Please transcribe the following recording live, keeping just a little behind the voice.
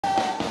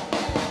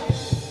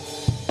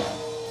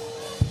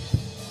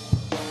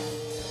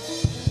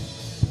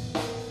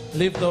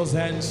Lift those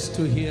hands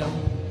to him.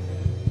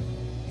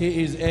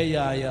 He is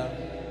Ayaya.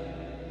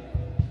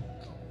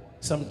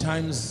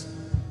 Sometimes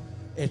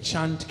a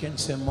chant can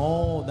say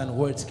more than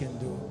words can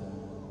do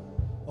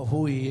of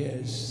who he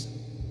is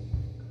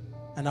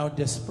and how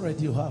desperate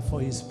you are for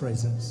his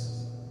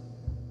presence.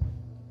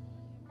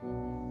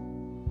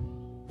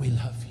 We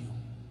love you.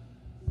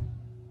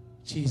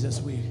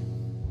 Jesus,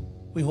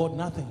 we hold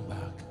nothing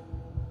back.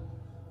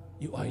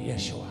 You are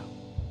Yeshua.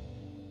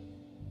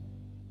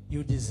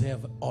 You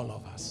deserve all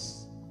of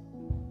us.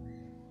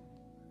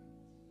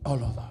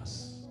 All of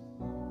us.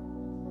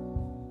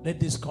 Let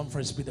this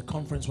conference be the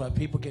conference where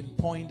people can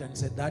point and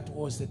say, that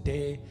was the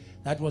day,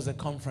 that was the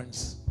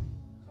conference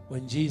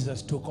when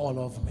Jesus took all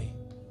of me.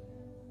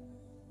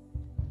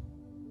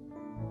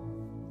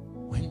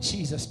 When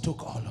Jesus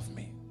took all of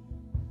me.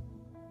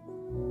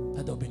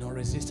 That there will be no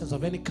resistance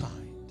of any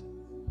kind.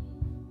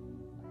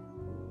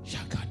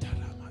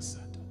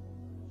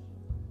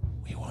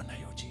 We honor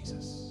you,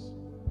 Jesus.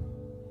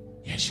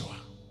 Yeshua.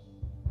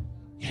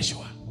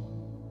 Yeshua.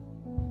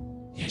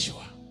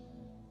 Yeshua.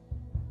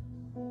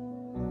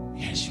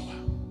 Yeshua.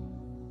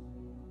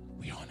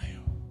 We honor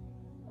you.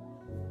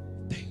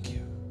 Thank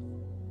you.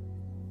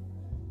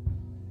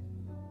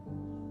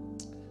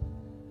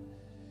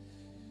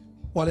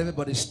 While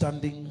everybody's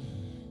standing,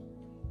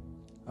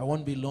 I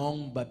won't be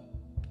long, but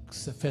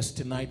it's the first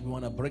tonight. We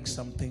want to break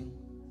something.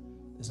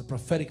 There's a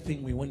prophetic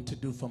thing we want to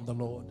do from the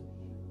Lord.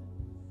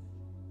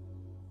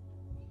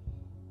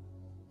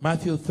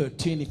 Matthew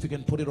 13, if you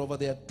can put it over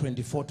there,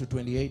 24 to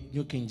 28,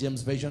 New King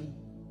James Version.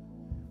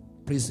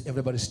 Please,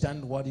 everybody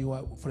stand while you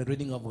are for the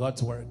reading of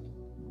God's word.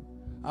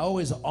 I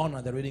always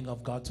honor the reading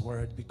of God's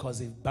word,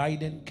 because if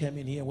Biden came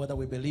in here, whether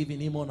we believe in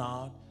him or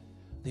not,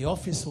 the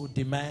office would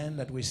demand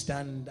that we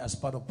stand as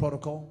part of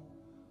protocol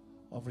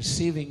of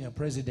receiving a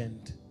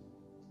president.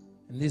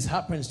 And this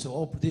happens to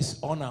all, this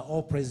honor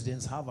all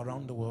presidents have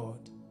around the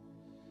world.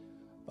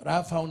 But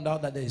I found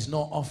out that there is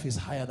no office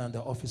higher than the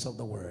office of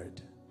the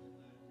word.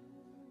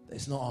 There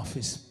is no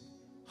office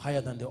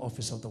higher than the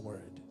office of the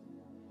word.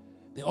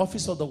 The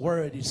office of the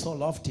word is so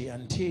lofty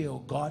until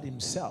God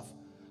himself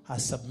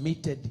has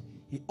submitted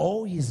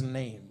all his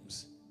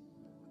names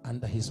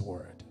under his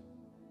word.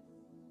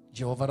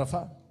 Jehovah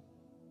Rapha,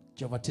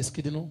 Jehovah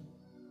Tiskidinu,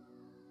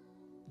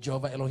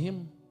 Jehovah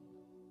Elohim.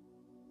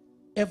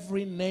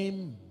 Every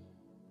name.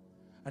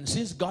 And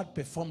since God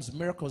performs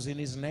miracles in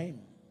his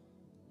name,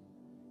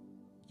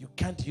 you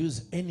can't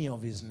use any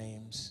of his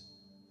names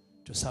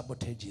to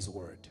sabotage his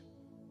word.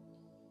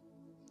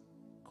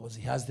 Because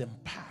he has them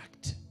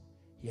packed.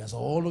 He has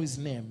all of his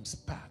names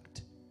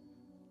packed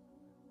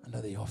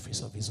under the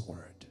office of his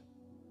word.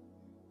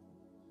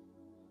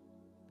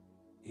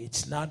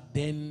 It's not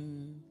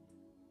then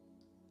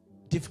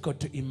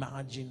difficult to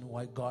imagine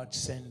why God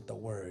sent the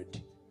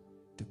word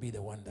to be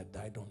the one that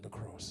died on the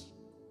cross.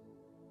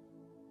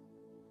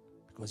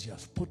 Because you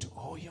have put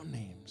all your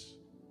names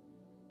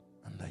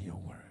under your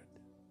word.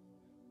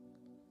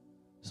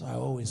 So I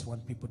always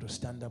want people to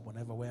stand up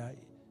whenever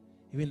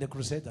even the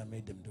crusade, I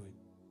made them do it.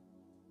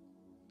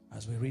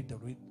 As we read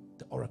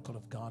the oracle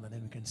of God, and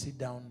then we can sit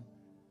down.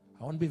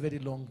 I won't be very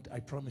long, I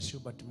promise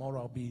you, but tomorrow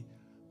I'll be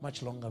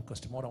much longer,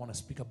 because tomorrow I want to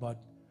speak about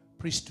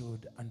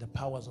priesthood and the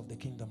powers of the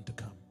kingdom to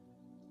come.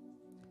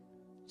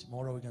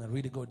 Tomorrow we're going to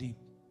really go deep.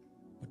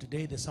 But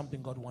today there's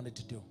something God wanted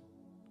to do.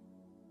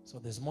 So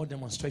there's more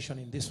demonstration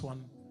in this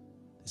one.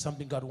 There's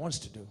something God wants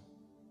to do.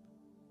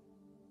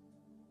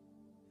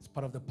 It's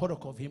part of the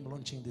protocol of him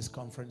launching this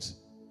conference.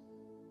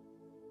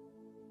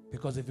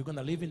 Because if you're going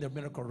to live in the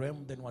miracle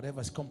realm, then whatever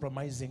is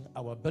compromising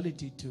our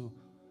ability to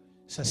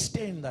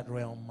sustain that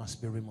realm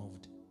must be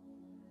removed.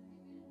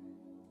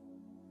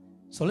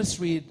 So let's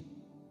read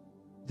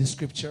the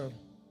scripture,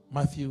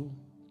 Matthew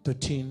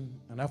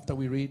 13. And after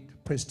we read,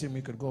 praise team,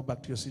 you could go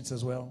back to your seats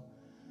as well.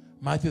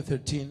 Matthew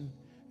 13,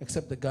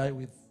 except the guy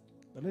with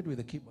the lady with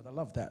the keyboard. I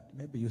love that.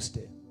 Maybe you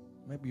stay.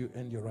 Maybe you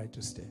earn your right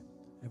to stay.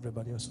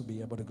 Everybody else will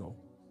be able to go.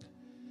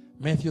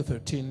 Matthew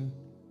 13,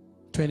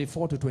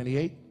 24 to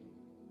 28.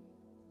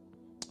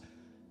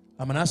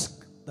 I'm going to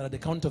ask that at the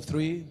count of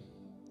 3,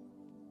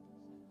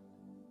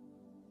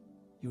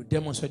 you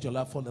demonstrate your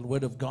love for the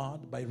word of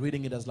God by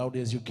reading it as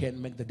loudly as you can.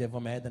 Make the devil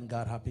mad and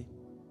God happy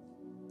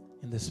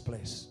in this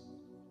place.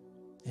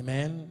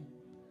 Amen.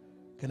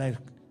 Can I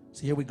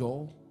see? Here we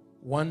go.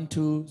 1,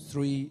 2,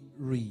 3,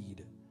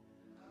 read.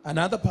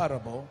 Another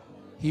parable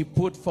he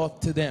put forth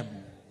to them,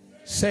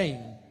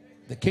 saying,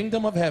 the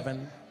kingdom of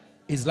heaven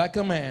is like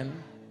a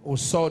man who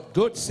sowed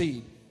good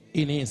seed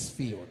in his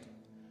field.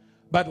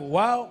 But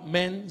while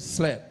men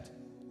slept,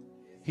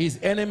 his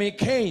enemy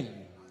came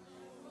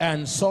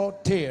and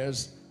sowed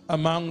tares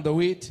among the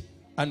wheat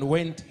and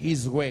went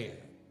his way.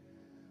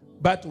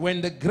 But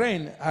when the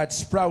grain had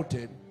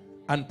sprouted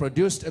and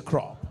produced a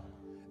crop,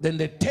 then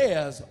the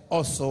tares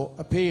also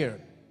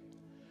appeared.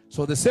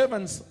 So the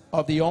servants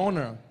of the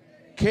owner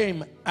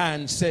came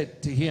and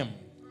said to him,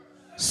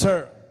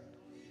 Sir,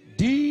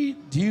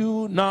 did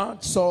you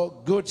not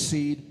sow good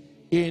seed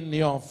in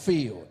your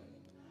field?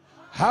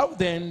 How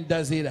then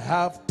does it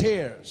have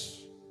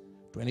tares?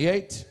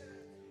 28.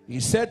 He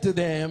said to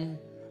them,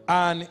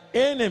 an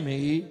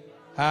enemy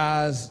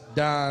has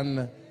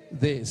done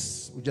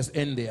this. We just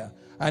end there.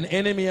 An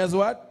enemy has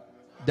what?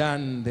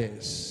 Done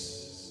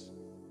this.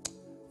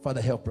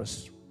 Father, help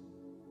us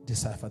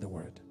decipher the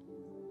word.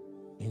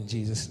 In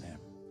Jesus' name.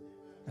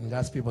 And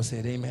God's people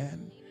said,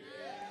 amen.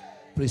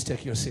 Please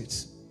take your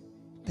seats.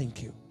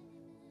 Thank you.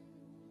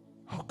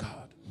 Oh God.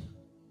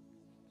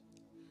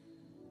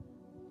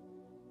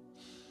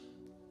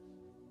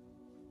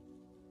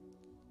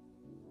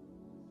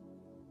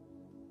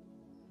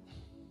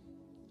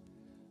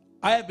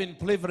 I have been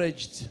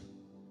privileged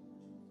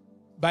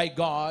by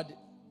God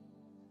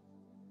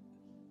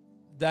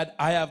that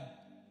I have,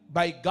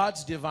 by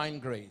God's divine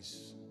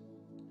grace.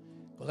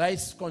 Because I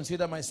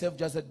consider myself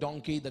just a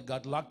donkey that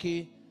got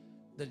lucky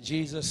that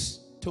Jesus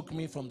took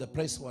me from the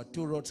place where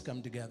two roads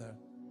come together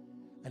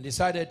and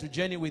decided to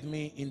journey with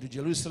me into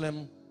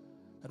Jerusalem.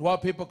 And while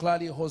people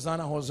clearly,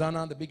 Hosanna,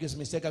 Hosanna, the biggest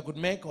mistake I could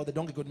make, or the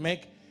donkey could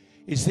make,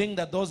 is saying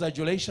that those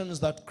adulations,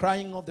 that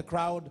crying of the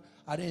crowd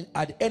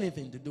had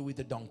anything to do with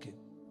the donkey,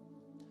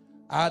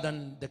 other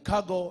than the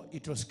cargo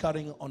it was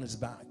carrying on its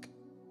back.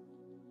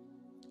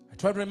 I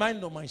try to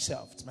remind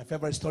myself, it's my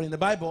favorite story in the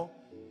Bible,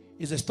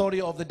 is the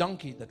story of the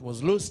donkey that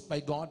was loosed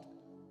by God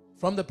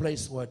from the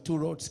place where two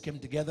roads came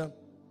together.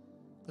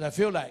 But I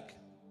feel like,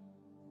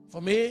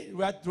 for me,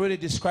 that really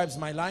describes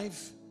my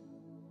life,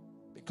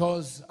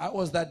 because I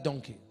was that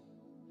donkey,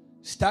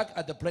 stuck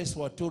at the place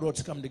where two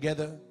roads come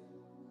together.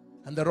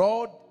 And the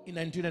road in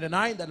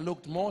 1989 that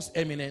looked most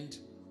eminent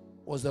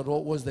was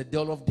the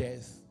door of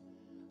death,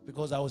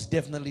 because I was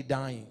definitely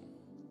dying,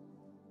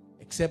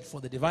 except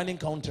for the divine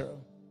encounter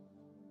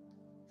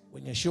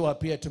when Yeshua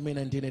appeared to me in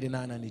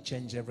 1989 and he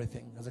changed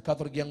everything. As a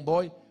Catholic young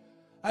boy,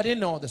 I didn't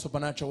know the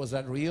supernatural was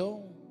that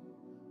real.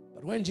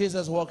 But when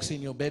Jesus walks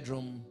in your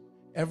bedroom,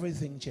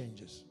 everything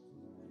changes.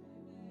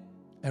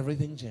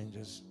 Everything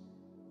changes.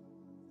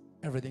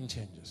 Everything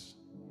changes.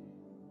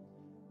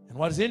 And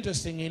what's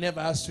interesting, he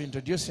never has to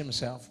introduce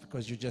himself,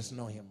 because you just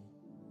know him.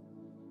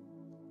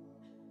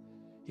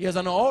 He has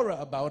an aura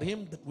about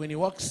him that when he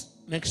walks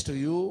next to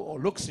you or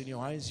looks in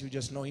your eyes, you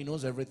just know he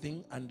knows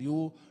everything, and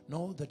you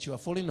know that you are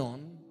fully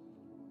known.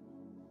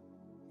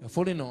 You're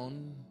fully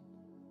known,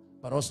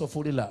 but also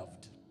fully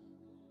loved,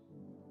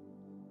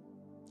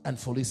 and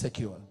fully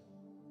secure,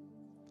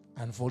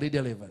 and fully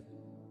delivered.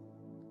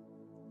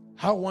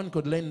 How one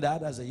could learn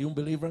that as a young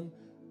believer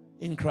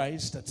in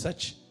Christ at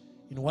such,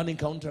 in one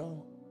encounter,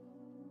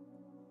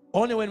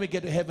 only when we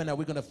get to heaven are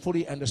we going to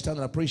fully understand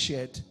and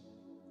appreciate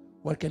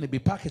what can be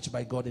packaged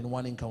by God in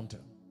one encounter.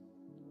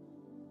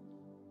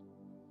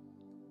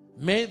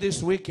 May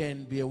this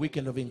weekend be a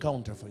weekend of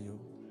encounter for you.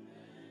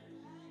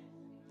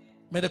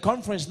 May the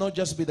conference not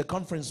just be the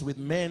conference with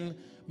men.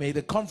 May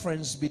the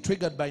conference be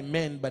triggered by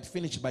men but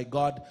finished by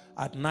God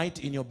at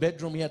night, in your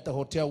bedroom, here at the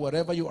hotel,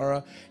 wherever you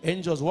are.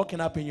 Angels walking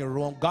up in your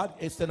room. God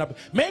is standing up.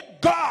 May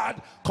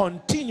God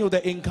continue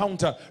the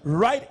encounter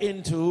right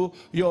into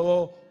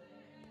your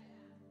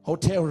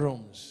hotel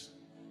rooms.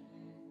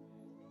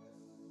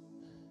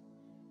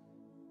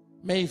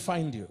 May he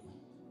find you.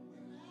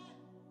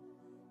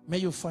 May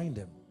you find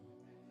him.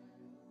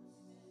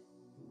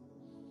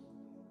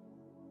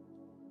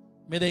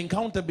 May the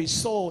encounter be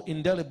so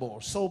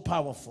indelible, so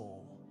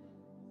powerful,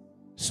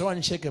 so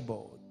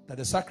unshakable, that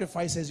the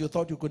sacrifices you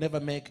thought you could never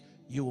make,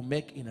 you will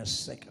make in a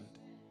second.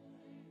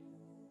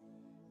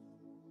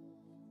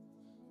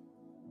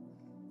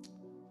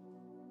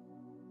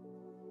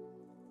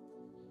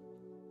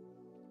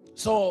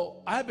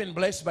 So I've been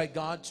blessed by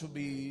God to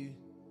be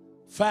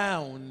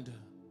found.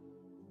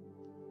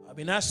 I've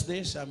been asked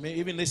this. I mean,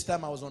 even this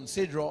time I was on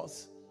Sid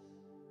Roth.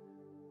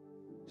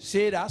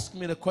 Sid asked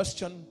me the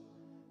question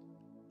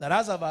that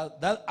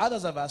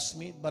others have asked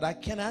me, but I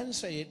can't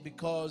answer it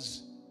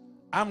because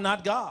I'm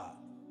not God.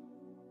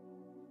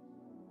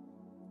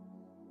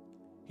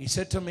 He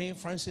said to me,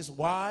 Francis,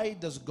 why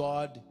does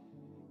God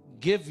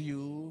give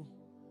you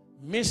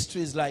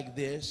mysteries like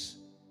this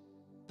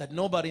that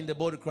nobody in the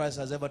body of Christ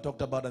has ever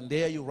talked about, and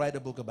there you write a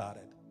book about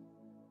it?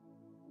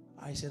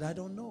 I said, I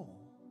don't know.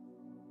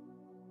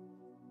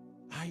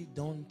 I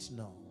don't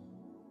know.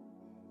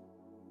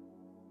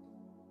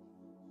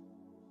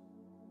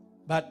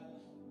 But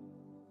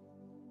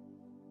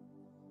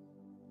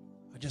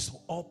I just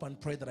hope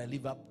and pray that I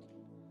live up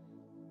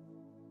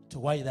to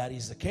why that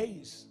is the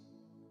case.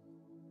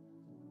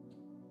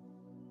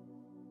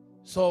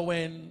 So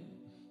when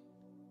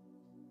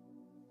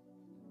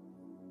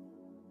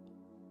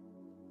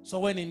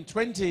in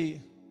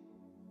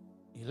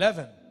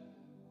 2011,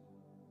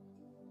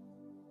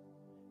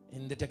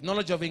 in the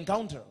technology of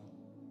encounter,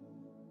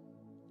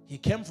 he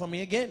came for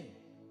me again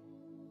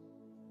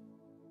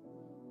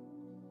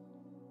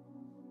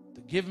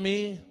to give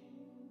me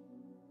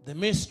the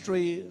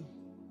mystery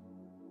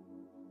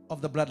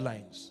of the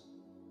bloodlines.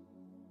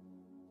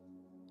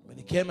 When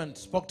he came and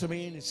spoke to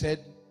me, and he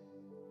said,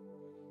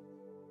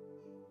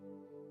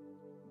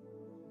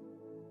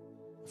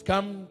 I've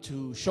come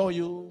to show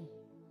you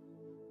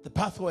the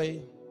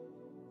pathway,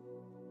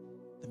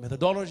 the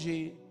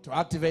methodology to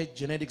activate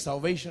genetic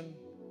salvation,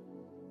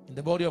 in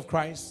the body of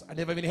Christ. I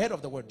never even heard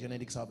of the word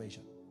genetic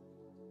salvation.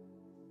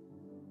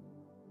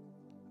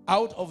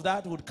 Out of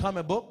that would come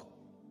a book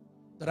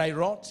that I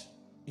wrote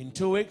in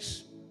 2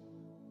 weeks.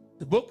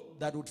 The book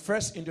that would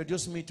first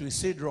introduce me to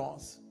seed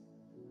wrath.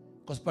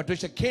 Because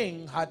Patricia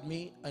King had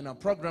me in a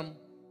program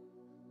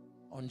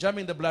on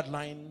jumping the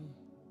bloodline.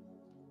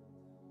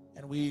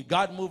 And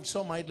God moved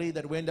so mightily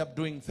that we ended up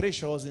doing 3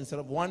 shows instead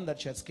of 1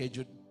 that she had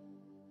scheduled.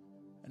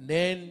 And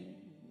then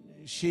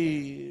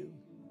she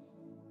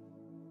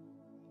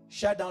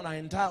shut down our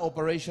entire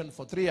operation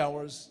for 3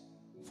 hours.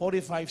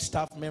 45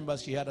 staff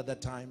members she had at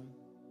that time,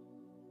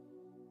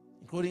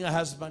 including her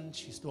husband.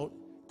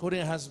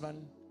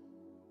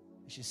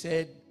 She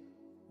said,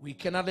 we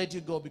cannot let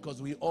you go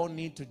because we all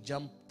need to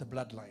jump the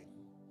bloodline.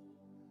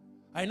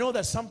 I know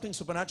that something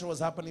supernatural was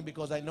happening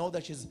because I know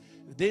that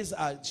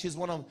she's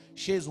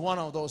one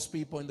of those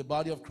people in the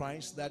body of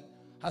Christ that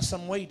has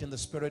some weight in the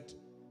spirit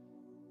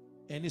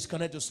and is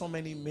connected to so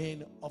many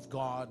men of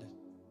God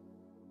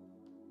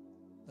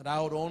that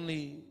I would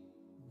only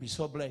be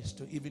so blessed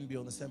to even be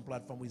on the same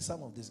platform with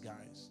some of these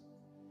guys.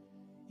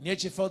 And yet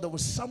she felt there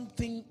was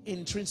something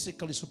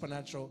intrinsically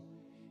supernatural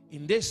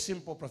in this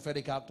simple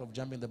prophetic act of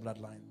jumping the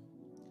bloodline.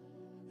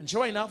 And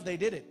sure enough, they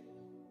did it.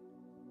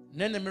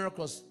 And then the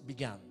miracles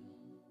began.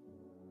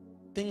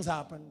 Things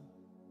happened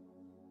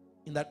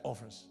in that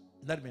office,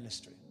 in that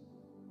ministry.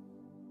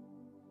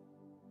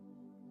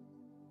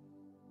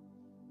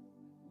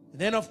 And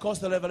then, of course,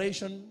 the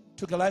revelation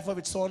took a life of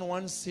its own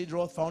once Seed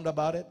Roth found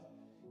about it.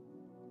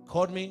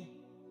 Called me.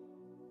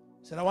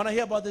 Said, I want to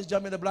hear about this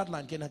jumping the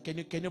bloodline.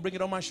 Can you bring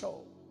it on my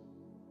show?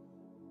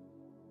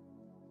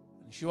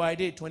 And sure I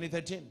did,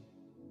 2013.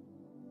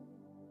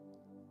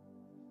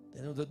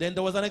 Then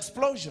there was an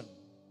explosion.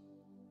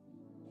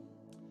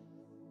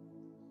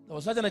 There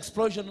was such an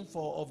explosion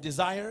of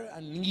desire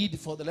and need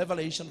for the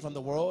revelation from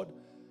the Word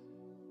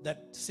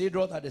that Seed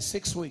Roth had a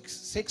 6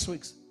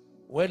 weeks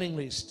waiting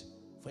list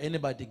for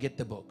anybody to get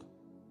the book.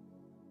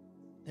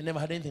 They never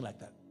had anything like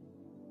that.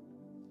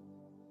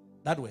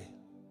 That way.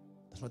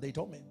 That's what they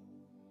told me.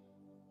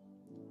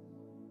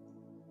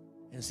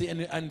 And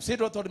Seed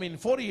Roth told me, in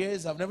 40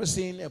 years, I've never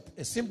seen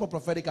a simple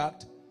prophetic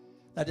act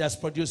that has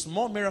produced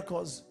more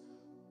miracles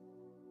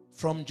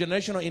from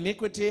generational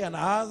iniquity and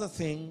other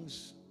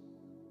things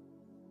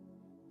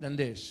than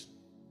this.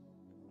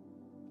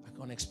 I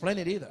can't explain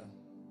it either,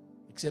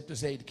 except to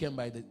say it came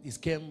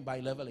by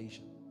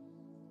revelation.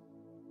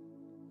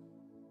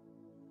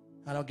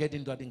 And I'll get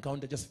into that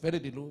encounter just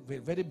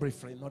very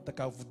briefly, not like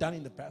I've done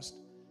in the past.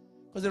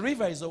 Because the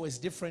river is always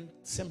different,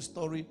 same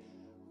story,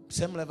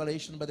 same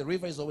revelation, but the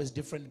river is always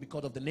different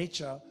because of the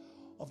nature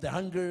of the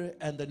hunger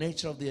and the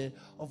nature of the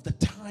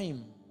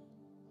time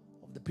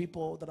of the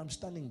people that I'm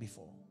standing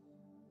before.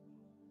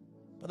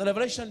 But the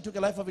revelation took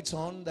a life of its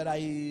own that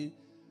I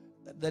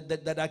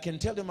can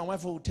tell you, my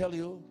wife will tell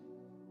you,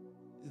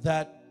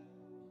 that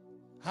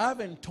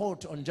having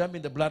taught on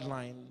jumping the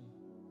bloodline,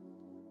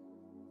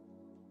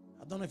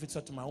 I don't know if it's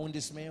to my own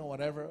dismay or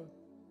whatever,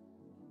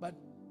 but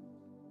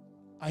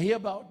I hear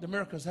about the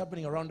miracles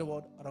happening around the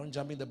world around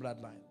jumping the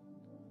bloodline.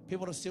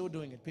 People are still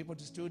doing it. People are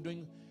still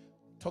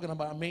talking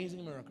about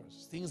amazing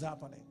miracles, things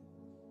happening.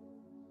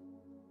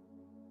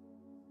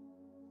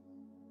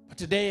 But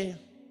today,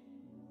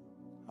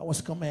 I was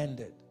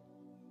commanded.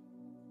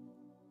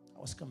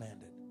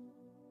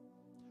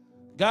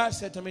 God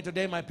said to me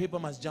today, my people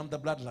must jump the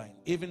bloodline.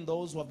 Even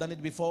those who have done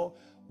it before.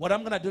 What I'm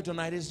going to do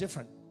tonight is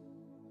different.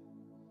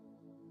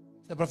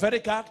 The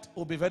prophetic act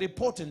will be very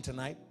potent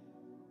tonight.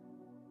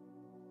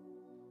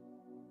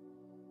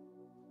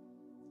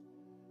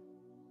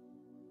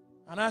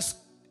 And I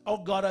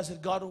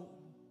said, God,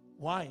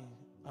 why?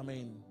 I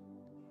mean,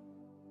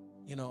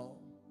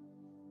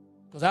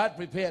 because I had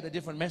prepared a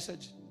different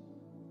message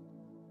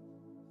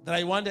that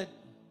I wanted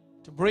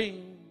to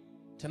bring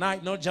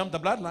tonight, not jump the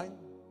bloodline.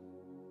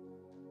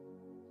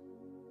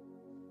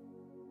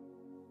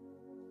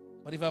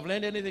 But if I've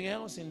learned anything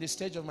else in this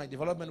stage of my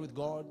development with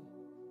God,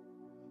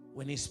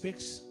 when He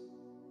speaks,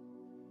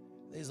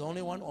 there's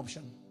only one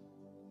option.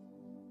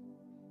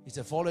 It's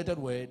a 4-letter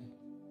word,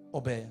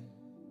 obey.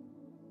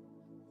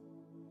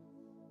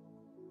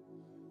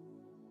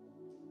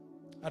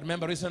 I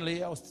remember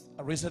recently, I'm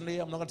not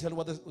going to tell you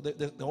what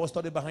the whole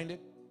story behind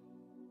it.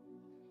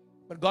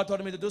 But God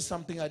told me to do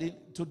something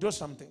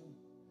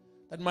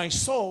that my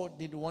soul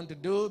didn't want to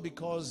do,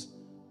 because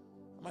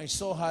my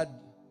soul had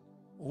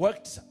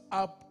worked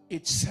up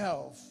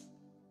itself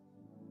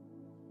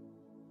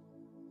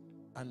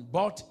and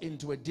bought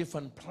into a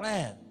different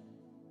plan.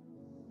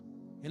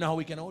 You know how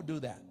we can all do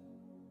that.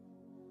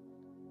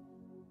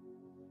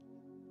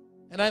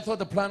 And I thought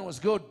the plan was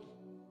good.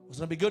 It was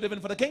going to be good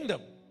even for the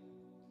kingdom.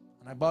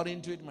 And I bought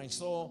into it. My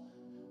soul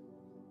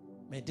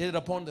meditated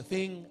upon the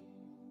thing.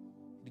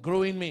 It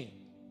grew in me.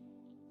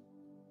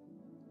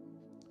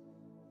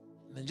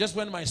 And then just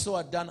when my soul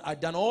had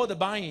done all the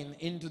buying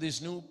into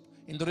this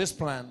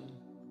plan,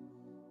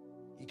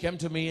 He came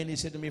to me and He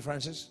said to me,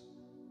 Francis,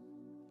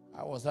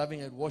 I was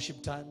having a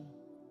worship time.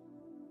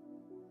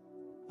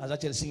 I was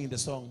actually singing the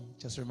song,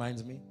 just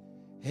reminds me.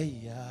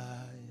 Hey, yeah,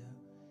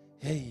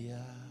 Hey,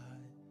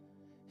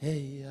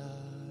 hey,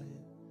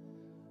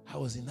 I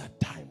was in that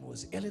time. It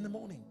was early in the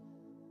morning.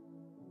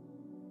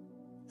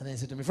 And then he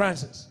said to me,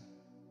 Francis,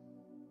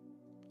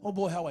 oh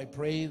boy, how I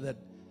pray that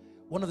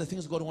one of the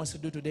things God wants to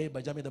do today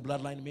by jumping the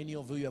bloodline, many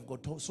of you have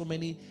got so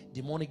many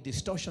demonic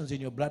distortions in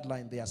your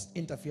bloodline, they are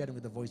interfering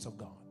with the voice of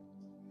God.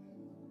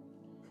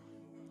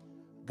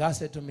 God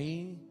said to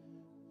me,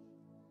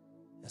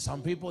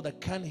 some people that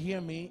can't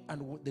hear me,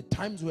 and the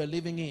times we're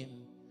living in,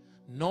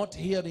 not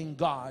hearing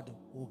God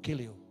will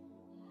kill you.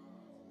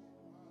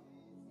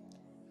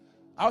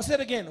 I'll say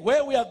it again.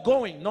 Where we are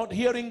going, not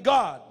hearing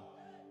God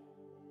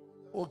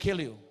will kill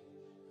you.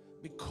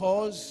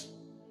 Because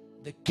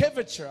the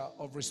curvature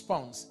of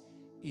response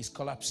is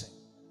collapsing.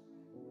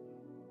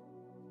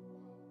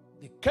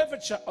 The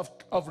curvature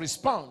of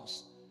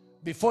response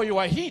before you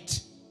are hit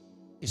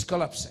is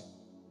collapsing.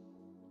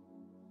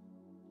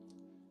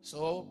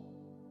 So,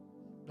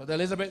 Brother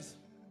Elizabeth,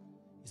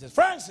 he said,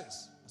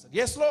 Francis. I said,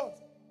 yes, Lord.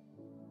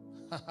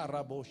 I said,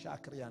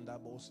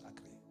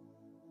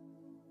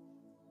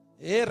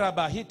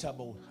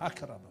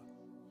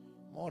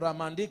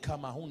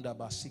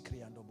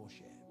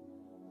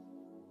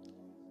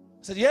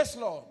 yes,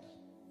 Lord.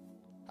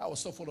 I was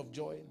so full of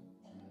joy.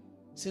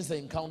 Since the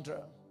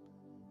encounter,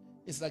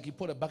 it's like he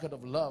put a bucket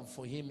of love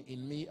for him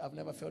in me I've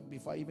never felt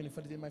before. I even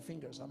felt it in my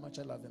fingers, how much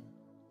I love him.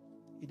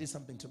 He did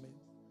something to me.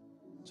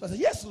 So I said,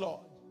 yes,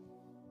 Lord.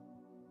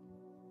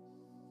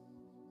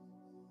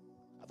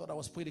 I thought I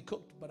was pretty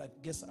cooked, but I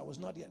guess I was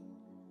not yet.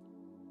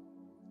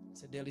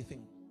 It's a daily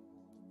thing.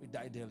 We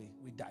die daily.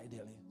 We die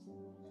daily.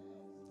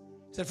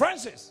 He said,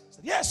 Francis. I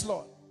said, yes,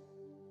 Lord.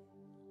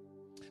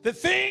 The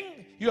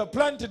thing you have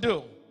planned to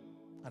do.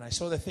 And I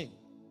saw the thing.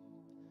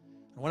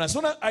 And when as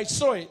soon as I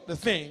saw it, the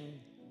thing,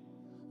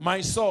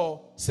 my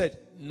soul said,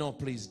 no,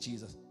 please,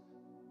 Jesus.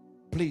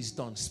 Please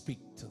don't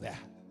speak to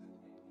that.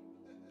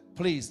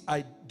 Please,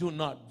 I do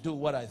not do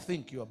what I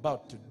think you're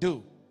about to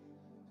do.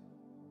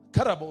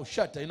 Karabo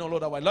shata. You know,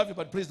 Lord, I love you,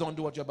 but please don't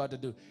do what you're about to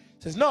do.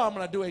 He says, no, I'm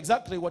going to do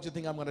exactly what you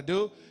think I'm going to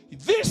do.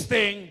 This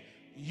thing,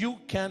 you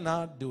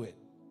cannot do it.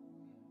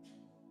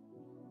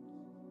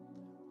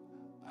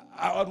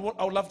 I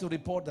would love to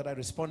report that I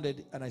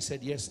responded and I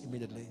said yes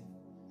immediately.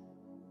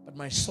 But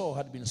my soul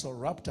had been so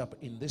wrapped up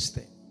in this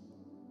thing.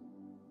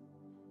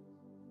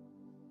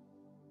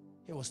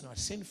 It was not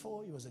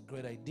sinful. It was a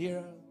great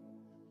idea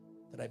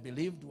that I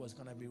believed was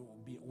going to be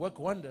work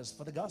wonders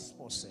for the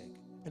gospel's sake.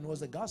 And it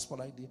was a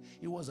gospel idea.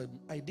 It was an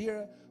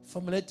idea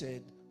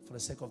formulated for the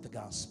sake of the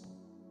gospel.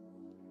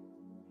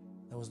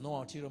 There was no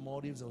ulterior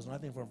motives. There was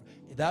nothing from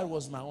that.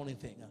 Was my only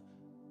thing.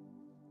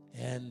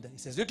 And he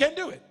says, you can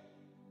do it.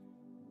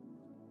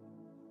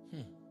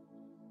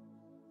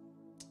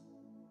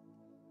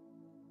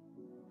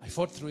 I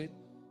fought through it.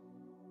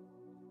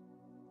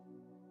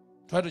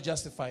 Tried to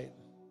justify it.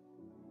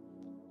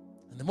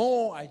 And the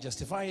more I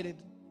justified it,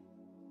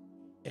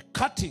 a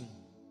cutting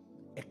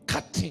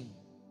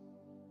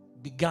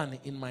began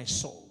in my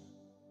soul.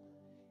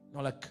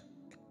 Not like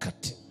a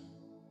cutting.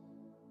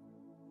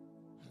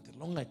 And the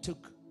longer I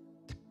took,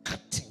 the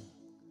cutting.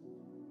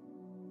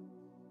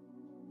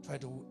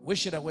 Tried to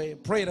wish it away,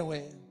 pray it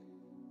away.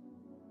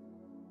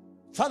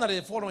 Finally,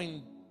 the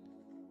following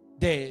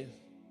day,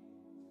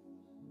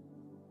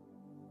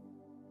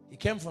 he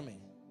came for me.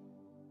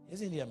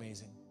 Isn't he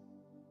amazing?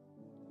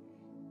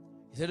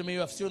 He said to me, you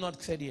have still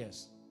not said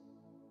yes.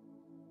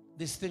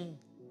 This thing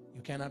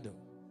you cannot do.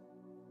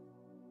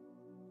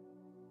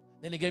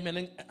 Then he gave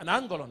me an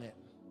angle on it.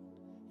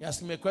 He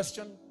asked me a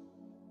question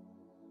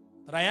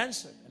that I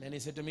answered. And then he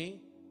said to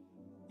me,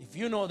 if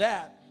you know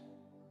that,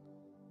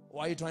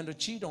 why are you trying to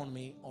cheat on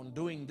me on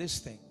doing this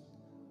thing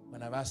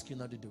when I've asked you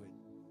not to do it?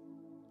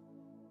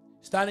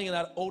 Standing in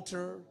that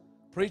altar,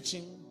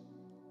 preaching,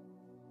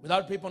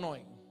 without people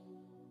knowing.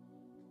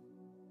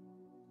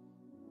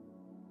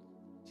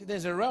 See,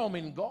 there's a realm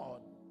in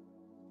God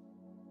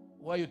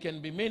where you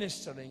can be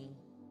ministering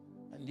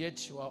and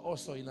yet you are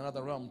also in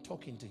another realm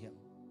talking to him.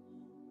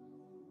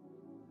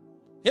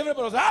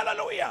 Everybody was,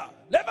 hallelujah,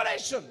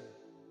 revelation.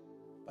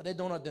 But they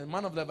don't know the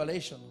man of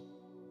revelation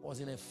was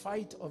in a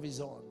fight of his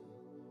own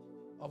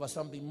over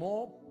something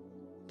more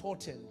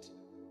potent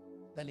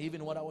than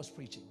even what I was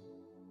preaching.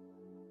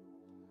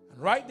 And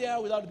right there,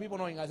 without the people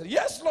knowing, I said,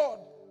 yes, Lord,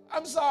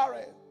 I'm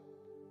sorry.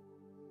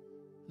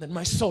 Then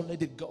my soul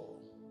let it go.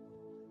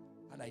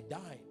 And I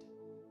died.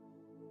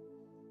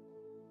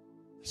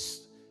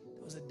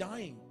 There was a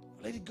dying.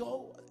 Let it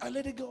go. I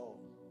let it go.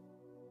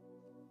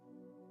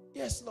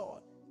 Yes,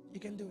 Lord, you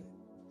can do it.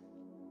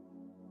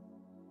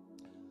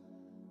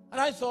 And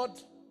I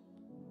thought,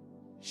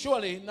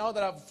 surely now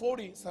that I've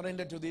fully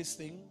surrendered to this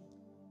thing,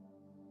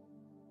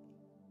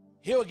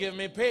 he will give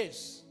me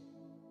peace.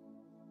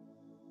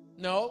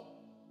 No.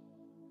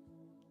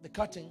 The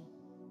cutting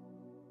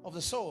of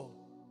the soul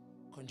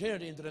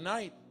continued into the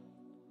night.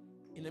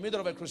 In the middle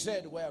of a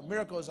crusade where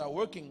miracles are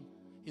working,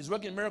 he's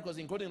working miracles,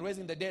 including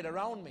raising the dead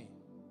around me.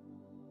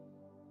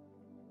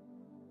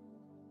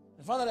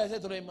 And finally I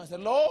said to him, I said,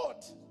 Lord,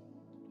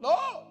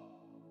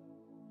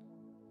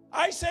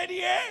 I said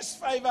yes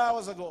 5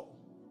 hours ago.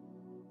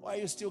 why are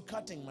you still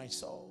cutting my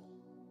soul?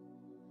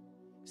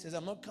 He says,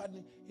 I'm not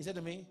cutting. He said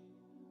to me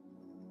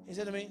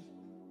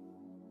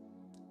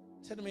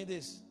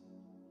this.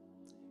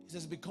 He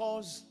says,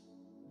 because,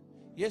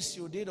 yes,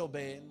 you did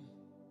obey,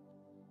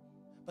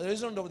 but the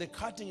reason that the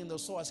cutting in the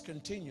soul has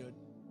continued,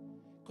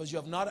 because you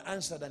have not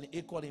answered an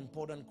equally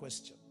important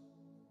question.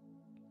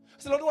 I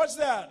said, Lord, what's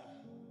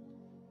that?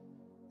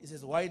 He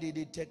says, why did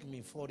it take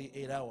me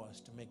 48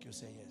 hours to make you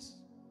say yes?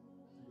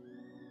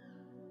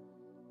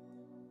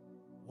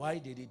 Why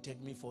did it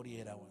take me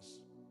 48 hours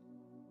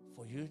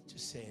for you to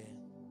say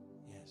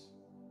yes?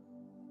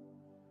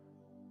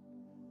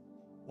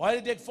 Why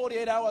did it take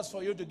 48 hours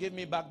for you to give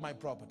me back my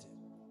property?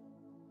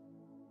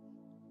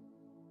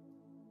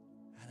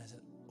 And I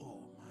said,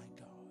 oh my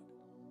God.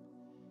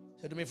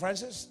 He said to me,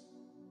 Francis,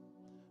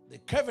 the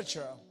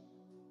curvature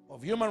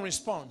of human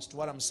response to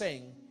what I'm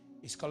saying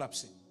is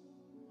collapsing.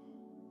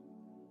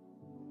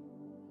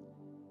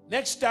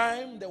 Next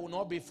time, there will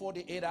not be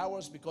 48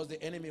 hours because the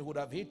enemy would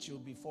have hit you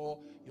before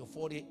your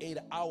 48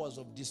 hours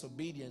of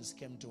disobedience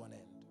came to an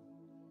end.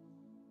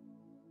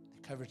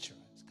 The curvature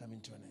is coming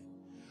to an end.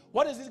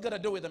 What is this going to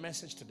do with the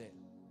message today?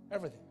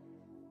 Everything.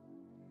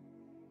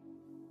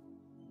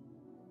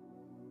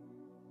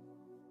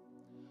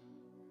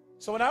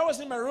 So when I was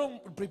in my room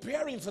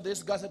preparing for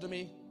this, God said to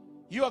me,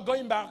 you are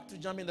going back to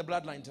jump in the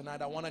bloodline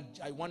tonight. I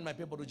want my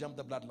people to jump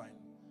the bloodline.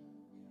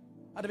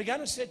 And he began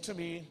to say to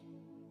me,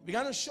 he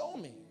began to show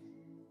me.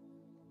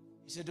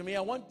 He said to me,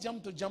 I want them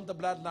to jump the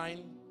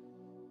bloodline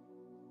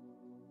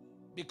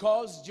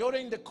because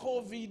during the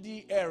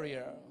COVID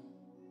era,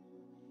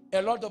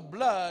 a lot of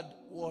blood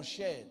was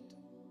shed.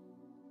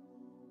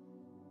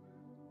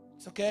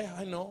 It's okay,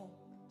 I know.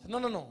 I said,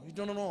 no, you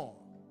don't know.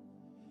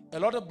 A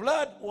lot of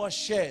blood was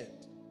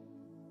shed.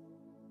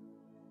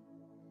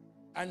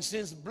 And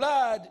since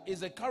blood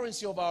is the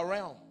currency of our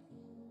realm,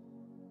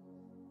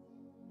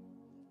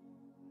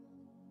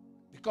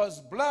 because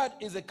blood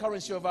is the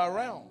currency of our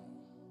realm,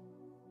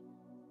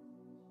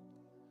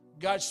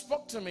 God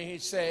spoke to me. He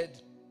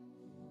said,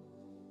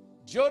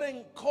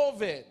 during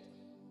COVID,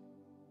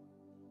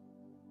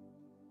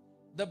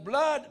 the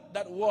blood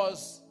that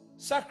was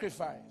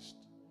sacrificed,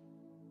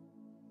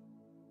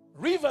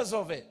 rivers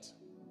of it,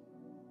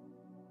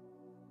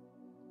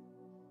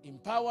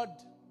 empowered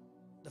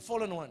the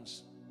fallen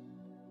ones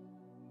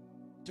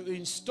to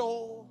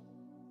install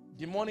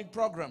demonic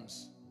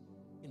programs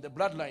in the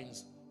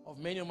bloodlines of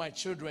many of my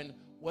children,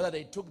 whether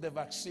they took the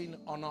vaccine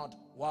or not,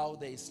 while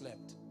they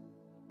slept.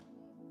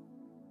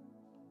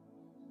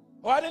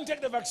 Oh, I didn't take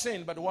the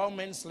vaccine, but while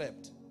men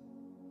slept,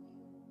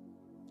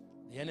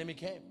 the enemy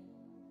came.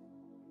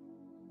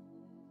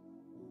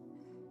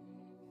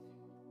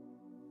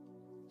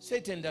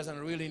 Satan doesn't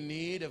really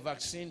need a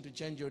vaccine to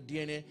change your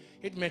DNA.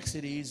 It makes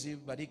it easy,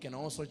 but he can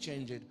also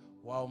change it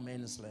while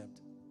men slept.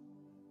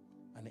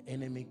 And the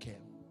enemy came.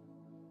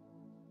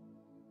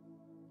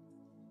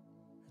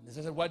 And they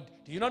said,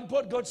 what do you not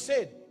what God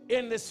said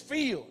in this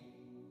field?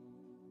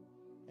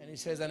 And he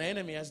says, an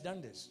enemy has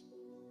done this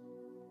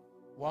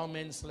while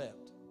men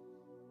slept.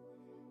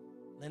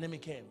 The enemy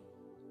came.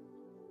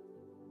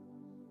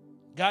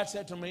 God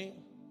said to me,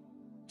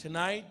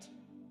 tonight,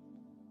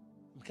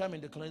 I'm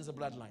coming to cleanse the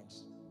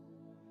bloodlines.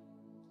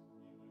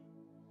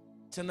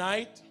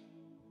 Tonight,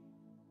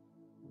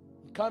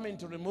 I'm coming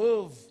to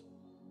remove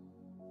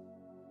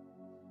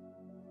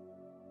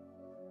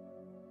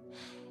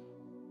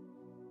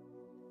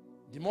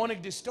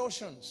demonic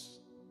distortions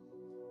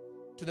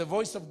to the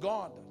voice of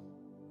God.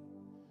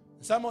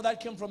 Some of that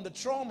came from the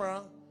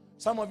trauma.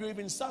 Some of you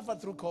even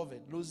suffered through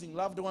COVID, losing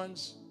loved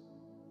ones.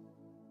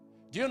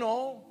 Do you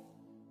know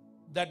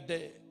that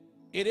the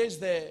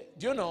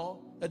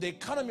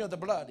economy of the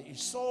blood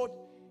is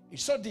so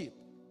deep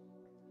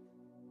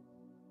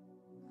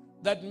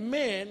that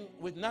men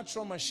with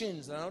natural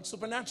machines that are not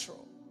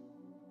supernatural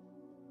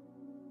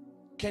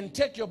can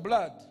take your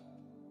blood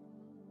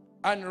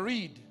and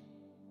read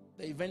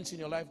the events in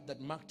your life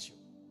that marked you.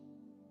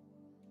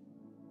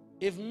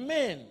 If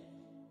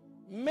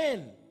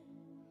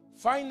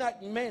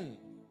finite men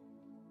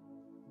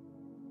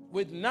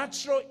with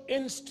natural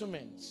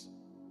instruments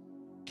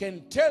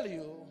can tell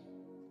you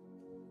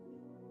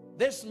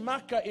this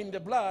marker in the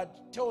blood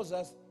tells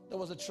us there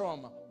was a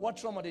trauma. What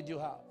trauma did you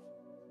have?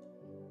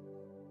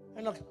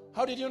 And look,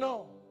 how did you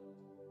know?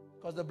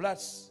 Because the blood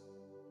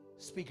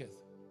speaketh.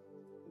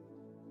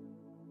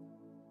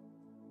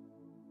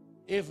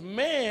 If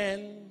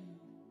men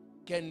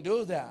can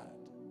do that,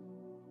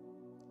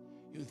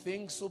 you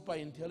think super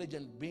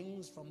intelligent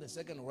beings from the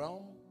second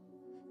realm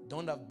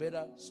don't have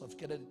better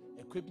sophisticated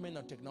equipment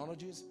or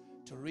technologies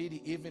to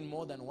read even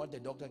more than what the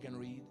doctor can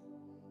read?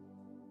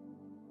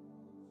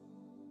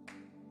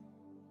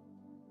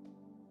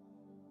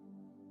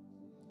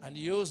 And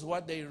use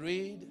what they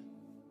read?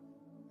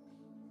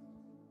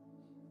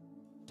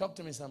 Talk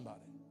to me,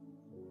 somebody.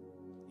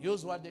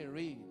 Use what they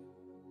read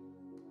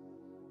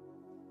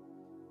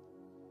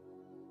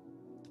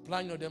to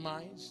plan your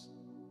demise,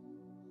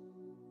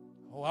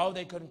 or how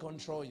they can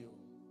control you.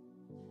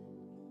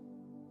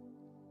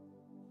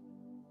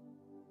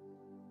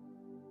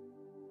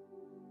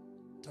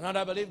 Tonight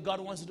I believe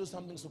God wants to do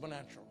something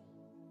supernatural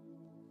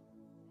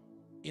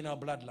in our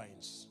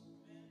bloodlines.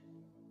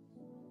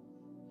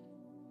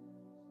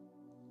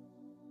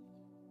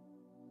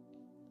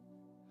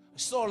 I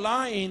saw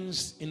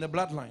lines in the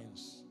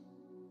bloodlines.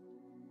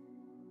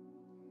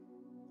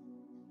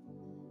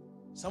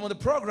 Some of the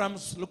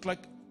programs look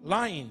like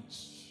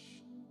lines.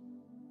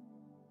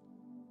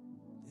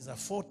 These are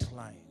fault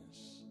lines.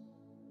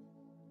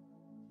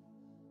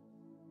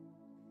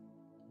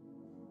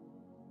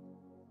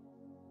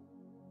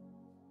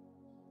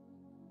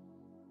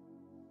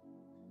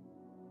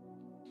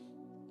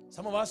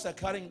 Some of us are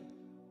carrying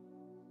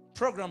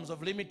programs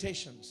of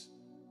limitations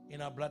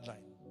in our bloodline.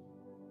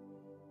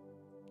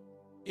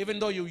 Even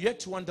though you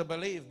yet want to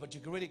believe, but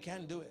you really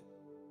can't do it.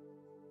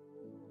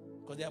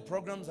 Because there are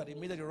programs that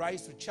immediately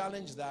rise to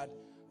challenge that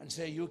and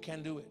say, you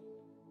can do it.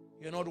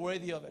 You're not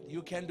worthy of it.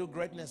 You can't do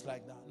greatness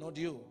like that. Not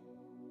you.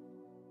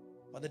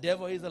 But the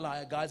devil is a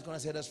liar. God's going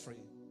to set us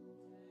free.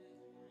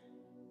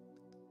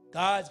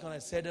 God's going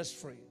to set us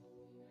free.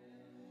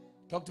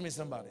 Talk to me,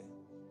 somebody.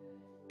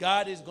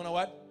 God is going to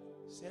what?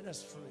 Set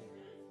us free.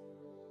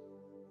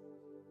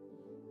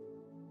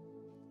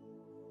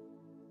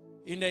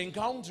 In the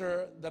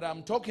encounter that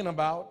I'm talking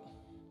about,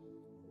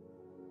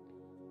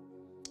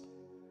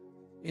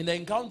 in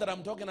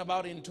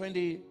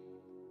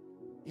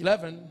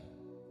 2011,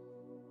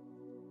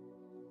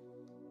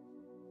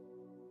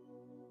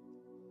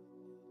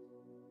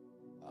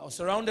 I was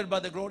surrounded by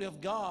the glory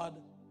of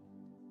God,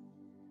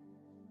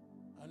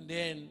 and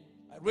then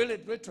I really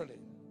literally,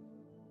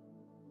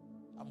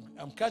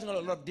 I'm catching a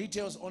lot of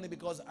details only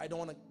because I don't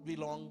want to be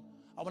long.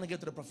 I want to get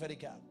to the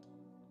prophetic act.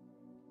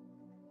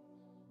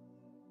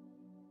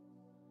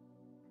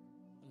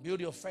 Build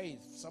your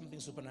faith,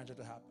 something supernatural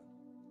to happen.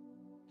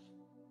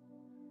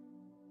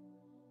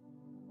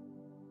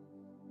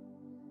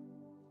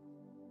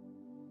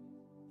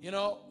 You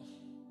know,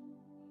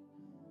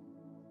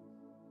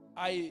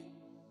 I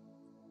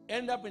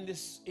end up in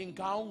this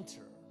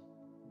encounter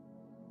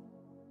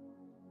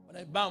when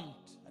I bumped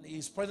and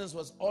his presence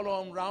was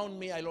all around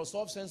me. I lost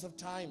all sense of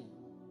time.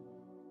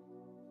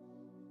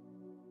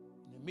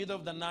 In the middle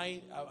of the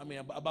night,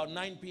 about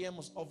 9 p.m.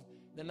 of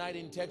the night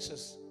in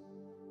Texas,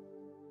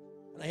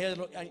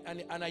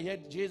 and I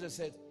heard Jesus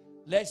said,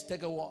 let's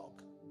take a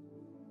walk.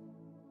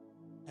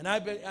 And I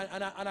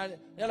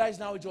realized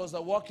now it was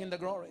a walk in the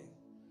glory.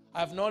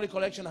 I have no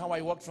recollection how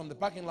I walked from the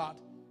parking lot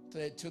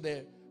to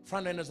the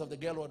front entrance of the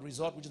Gaylord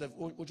Resort, which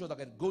was like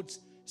a good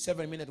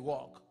 7-minute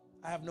walk.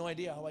 I have no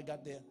idea how I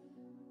got there,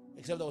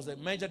 except there was a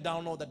major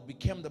download that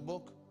became the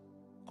book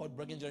called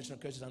Breaking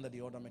Generational Curses Under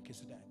the Order of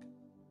Melchizedek.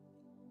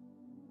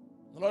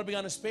 The Lord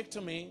began to speak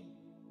to me.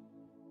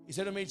 He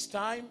said to me, it's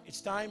time,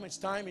 it's time, it's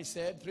time, he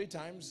said 3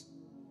 times.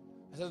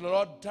 I said,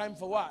 Lord, time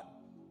for what?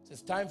 He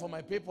says, time for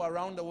my people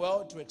around the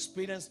world to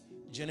experience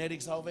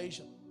genetic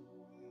salvation.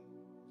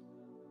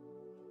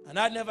 And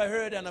I'd never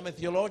heard, and I'm a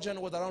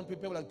theologian, was around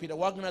people like Peter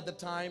Wagner at the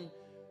time,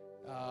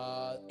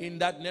 in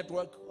that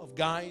network of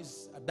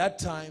guys at that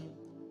time,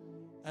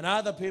 and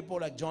other people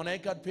like John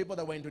Eckert, people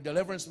that were into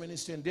deliverance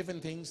ministry and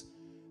different things,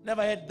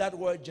 never heard that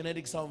word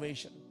genetic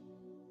salvation.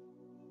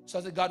 So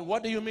I said, God,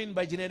 what do you mean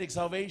by genetic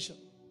salvation?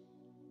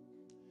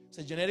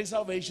 So genetic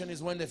salvation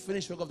is when the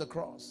finished work of the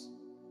cross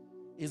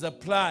is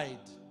applied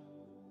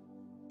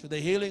to the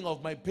healing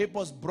of my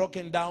people's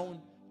broken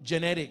down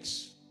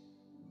genetics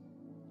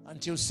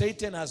until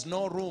Satan has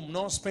no room,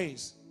 no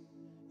space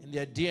in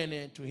their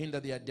DNA to hinder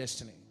their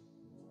destiny.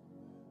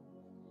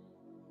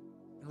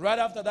 And right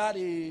after that,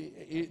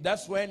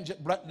 that's when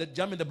the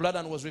gem in the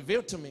bloodline was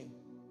revealed to me.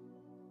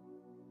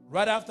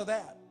 Right after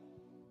that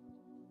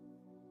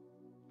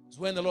is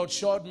when the Lord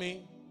showed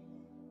me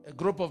a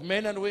group of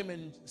men and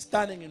women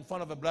standing in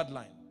front of a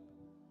bloodline.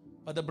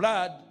 But the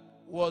blood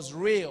was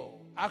real,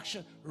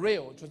 action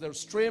real. It was a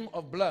stream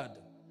of blood.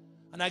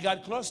 And I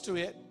got close to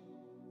it,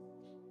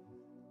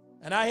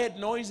 and I heard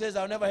noises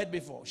I've never heard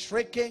before,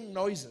 shrieking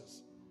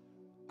noises.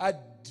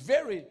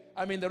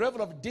 The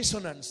level of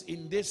dissonance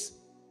in this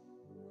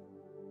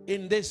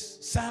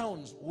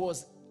sounds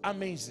was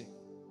amazing,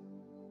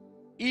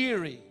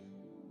 eerie.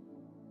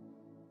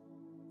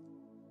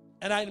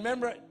 And I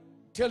remember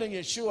telling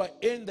Yeshua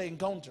in the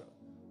encounter,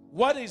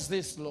 what is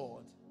this,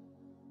 Lord?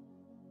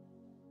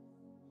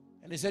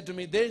 And he said to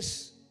me,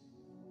 this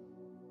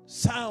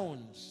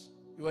sounds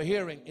you are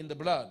hearing in the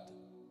blood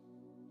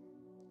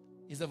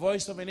is the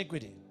voice of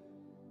iniquity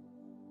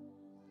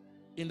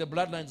in the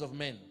bloodlines of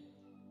men.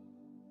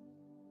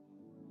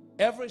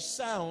 Every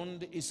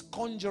sound is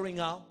conjuring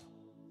up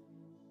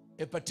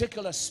a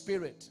particular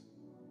spirit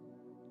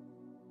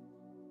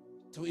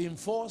to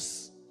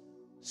enforce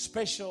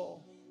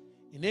special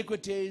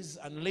iniquities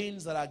and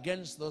liens that are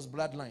against those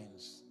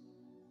bloodlines.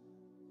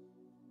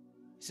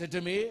 He said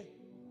to me,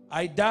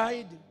 I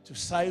died to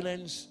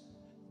silence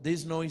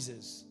these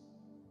noises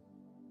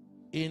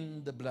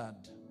in the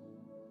blood.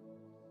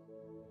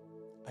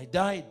 I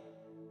died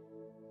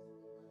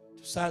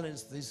to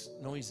silence these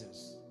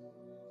noises.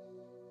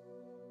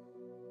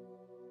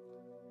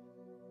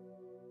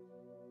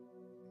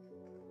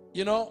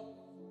 You know,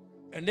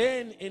 And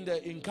then in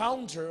the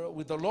encounter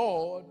with the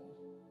Lord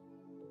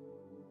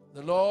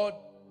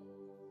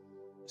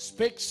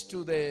speaks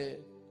to the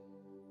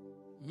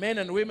men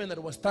and women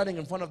that were standing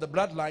in front of the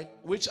bloodline,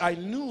 which I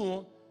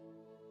knew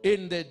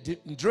in the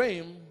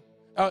dream,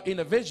 in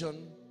a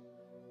vision,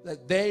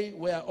 that they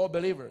were all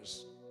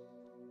believers.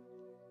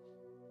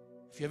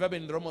 If you've ever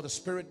been in the realm of the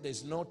Spirit,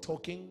 there's no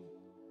talking.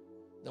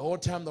 The whole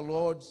time the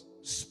Lord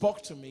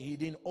spoke to me, He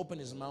didn't open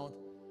His mouth,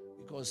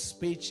 because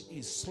speech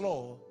is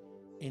slow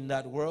in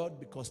that world,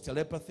 because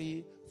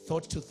telepathy,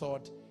 thought to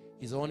thought,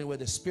 is the only way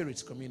the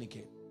spirits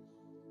communicate.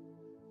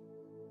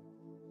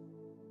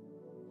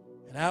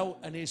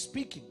 And He's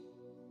speaking.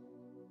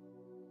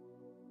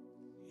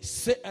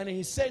 And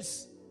He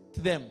says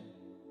to them,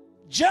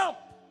 jump!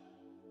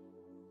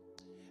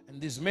 And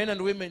these men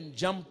and women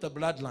jumped the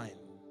bloodline.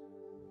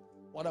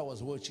 What I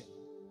was watching.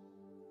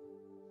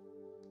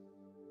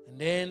 And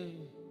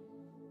then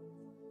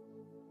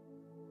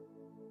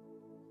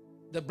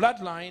the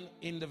bloodline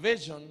in the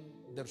vision,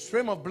 the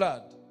stream of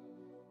blood,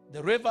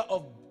 the river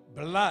of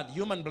blood,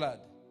 human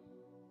blood,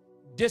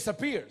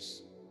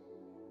 disappears.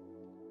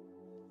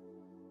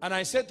 And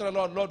I said to the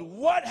Lord, Lord,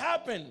 what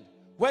happened?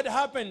 What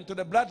happened to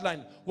the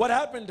bloodline? What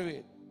happened to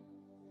it?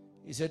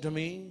 He said to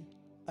me,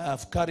 I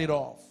have cut it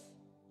off.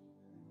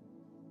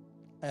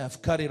 I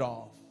have cut it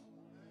off.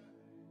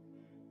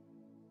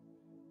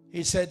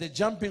 He said the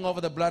jumping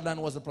over the bloodline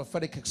was a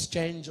prophetic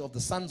exchange of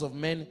the sons of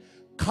men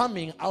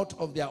coming out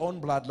of their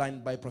own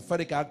bloodline by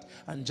prophetic act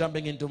and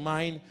jumping into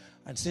mine.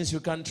 And since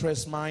you can't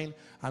trace mine,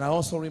 and I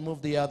also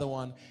removed the other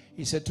one,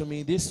 he said to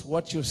me, this,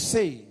 what you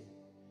say,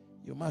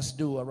 you must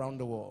do around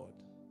the world.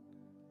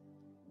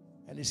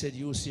 And he said,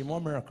 you will see more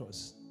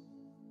miracles.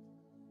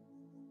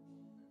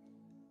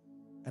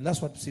 And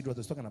that's what Sidra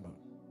was talking about.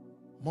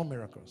 More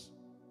miracles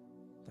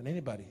than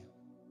anybody.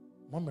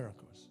 More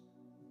miracles.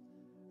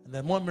 And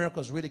the more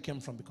miracles really came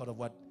from because of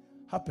what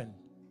happened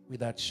with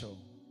that show.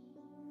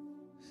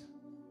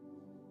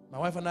 My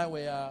wife and I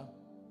were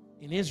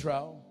in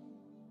Israel.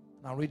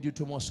 And I'll read you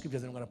 2 more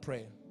scriptures and I'm going to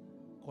pray.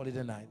 Call it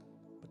a night.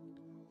 But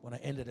when I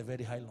ended a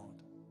very high note.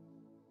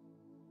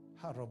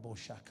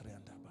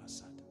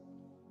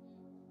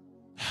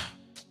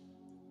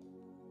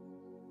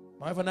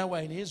 My wife and I were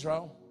in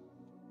Israel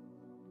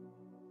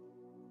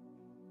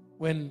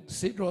when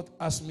Sidroth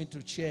asked me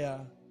to chair,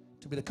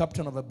 to be the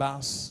captain of a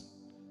bus.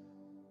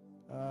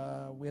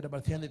 We had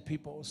about 300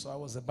 people, so I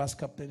was a bus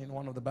captain in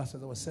one of the buses.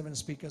 There were 7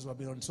 speakers who have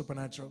been on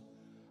Supernatural.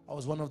 I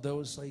was one of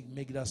those, so he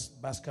made us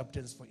bus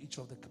captains for each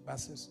of the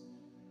buses.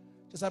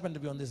 Just happened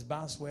to be on this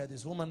bus where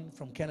this woman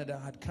from Canada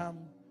had come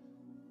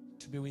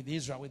to be with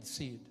Israel, with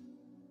Sid.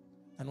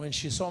 And when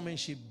she saw me,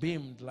 she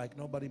beamed like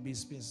nobody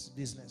business.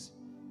 She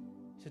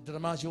said, Dr.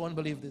 Myles, you won't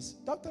believe this.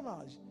 Dr.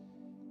 Myles,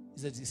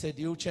 he said,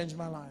 you changed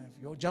my life.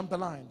 You jumped the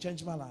line,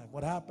 changed my life.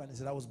 What happened? He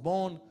said, I was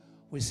born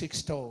with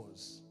 6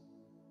 toes.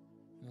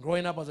 And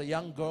growing up as a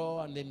young girl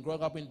and then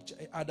growing up in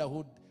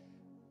adulthood,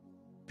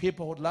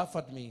 people would laugh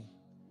at me.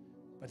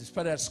 But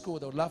especially at school,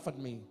 they would laugh at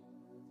me.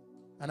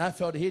 And I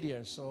felt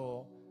hideous.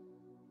 So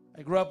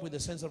I grew up with a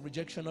sense of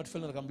rejection, not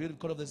feeling like I'm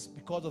beautiful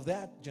because of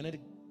that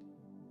genetic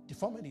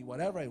deformity,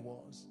 whatever it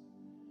was.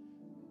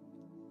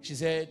 She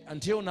said,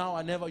 until now,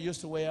 I never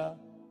used to wear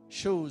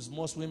shoes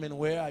most women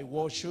wear. I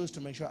wore shoes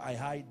to make sure I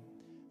hide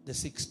the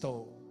 6th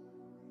toe.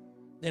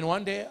 Then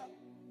one day,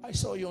 I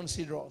saw you on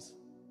Sidroth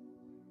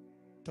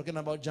talking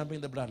about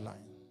jumping the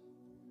bloodline.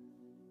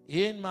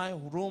 In my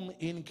room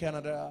in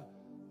Canada,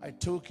 I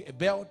took a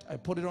belt, I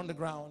put it on the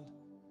ground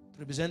to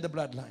represent the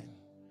bloodline.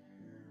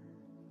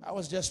 I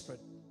was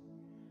desperate.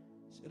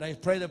 Said, I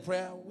prayed a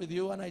prayer with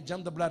you and I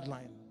jumped the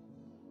bloodline.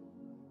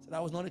 Said,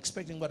 I was not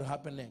expecting what would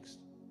happen next.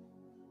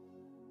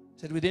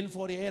 Said, within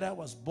 48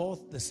 hours,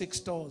 both the 6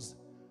 toes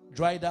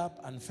dried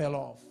up and fell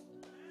off.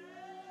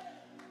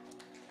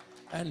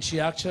 And she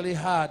actually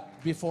had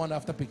before and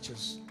after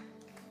pictures.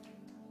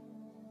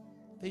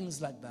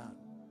 Things like that.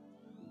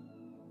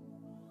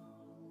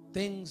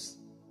 Things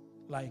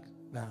like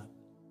that.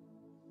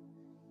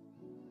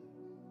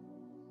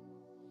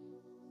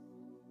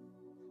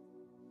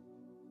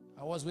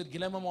 I was with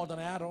Guillermo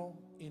Maldonado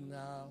in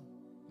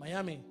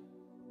Miami.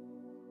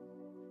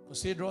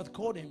 Because Sidroth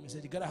called him. He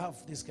said, you got to have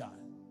this guy.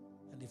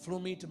 And he flew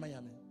me to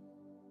Miami.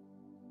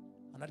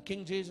 And at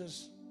King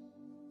Jesus,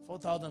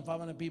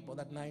 4,500 people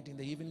that night in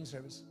the evening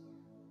service.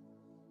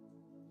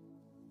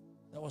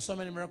 There were so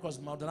many miracles,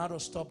 Maldonado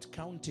stopped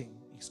counting.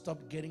 He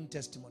stopped getting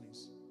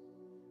testimonies.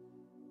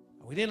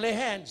 We didn't lay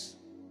hands.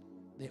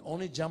 They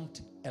only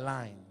jumped a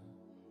line.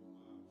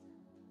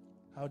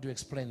 How do you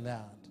explain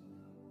that?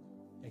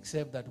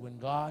 Except that when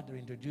God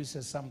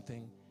introduces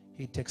something,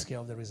 He takes care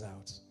of the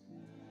results.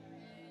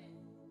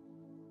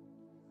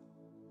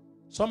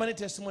 So many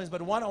testimonies,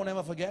 but one I will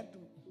never forget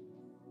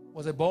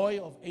was a boy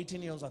of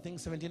 18 years, I think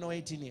 17 or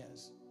 18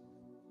 years.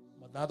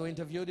 Maldonado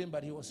interviewed him,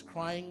 but he was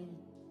crying.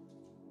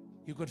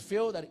 You could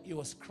feel that he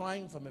was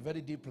crying from a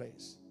very deep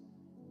place.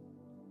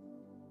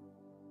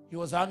 He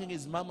was hugging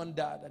his mom and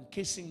dad and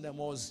kissing them.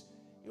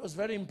 It was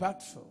very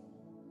impactful.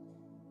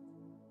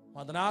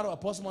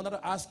 Apostle Maldonado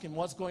asked him,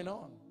 what's going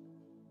on?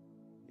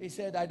 He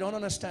said, I don't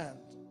understand.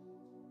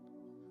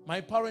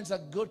 My parents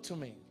are good to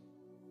me,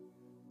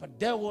 but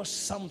there was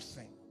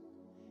something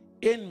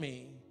in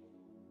me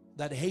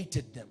that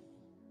hated them.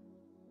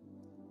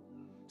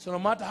 So no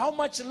matter how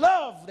much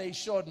love they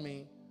showed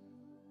me,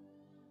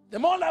 the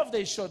more love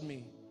they showed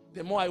me,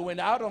 the more I went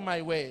out of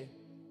my way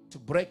to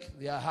break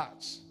their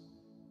hearts.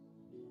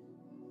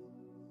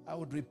 I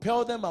would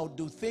repel them. I would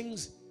do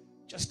things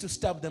just to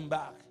stab them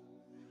back.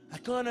 I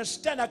couldn't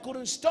understand. I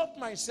couldn't stop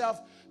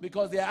myself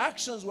because their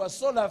actions were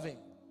so loving.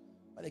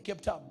 But they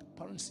kept up.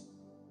 Parents,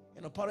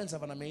 parents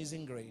have an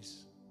amazing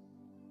grace.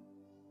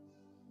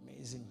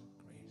 Amazing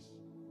grace.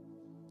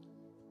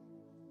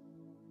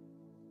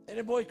 And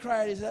the boy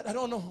cried. He said, I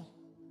don't know.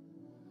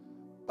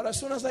 But as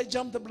soon as I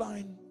jumped the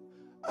blind,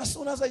 as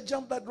soon as I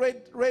jumped that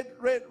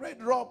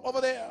red rope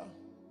over there,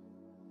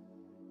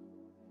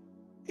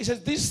 he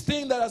says, this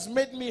thing that has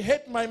made me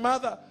hate my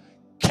mother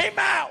came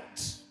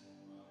out.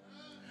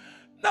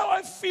 Now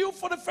I feel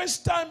for the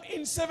first time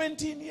in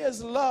 17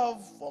 years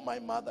love for my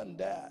mother and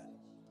dad.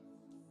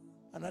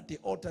 And at the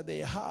altar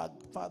they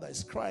hug. Father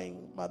is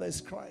crying, mother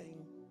is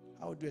crying.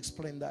 How would you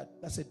explain that?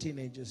 That's a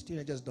teenagers.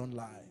 Teenagers don't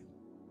lie.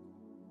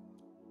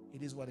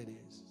 It is what it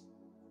is.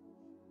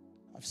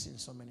 I've seen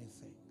so many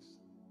things.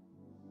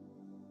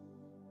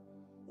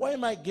 Why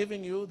am I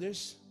giving you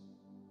this?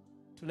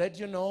 To let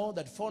you know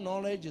that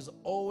foreknowledge is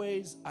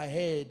always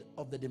ahead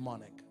of the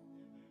demonic.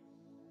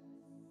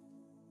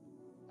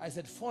 I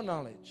said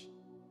foreknowledge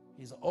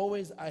is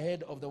always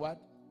ahead of the what?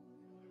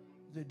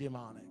 The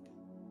demonic.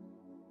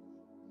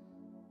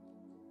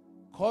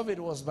 COVID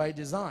was by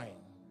design.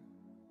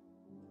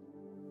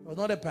 It was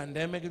not a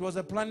pandemic, it was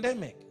a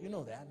plandemic. You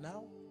know that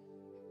now.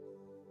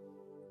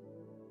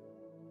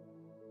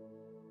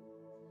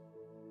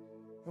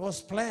 It was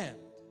planned.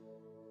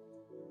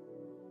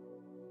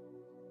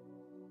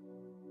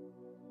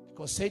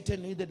 Because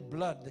Satan needed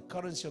blood, the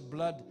currency of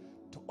blood,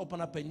 to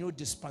open up a new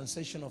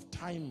dispensation of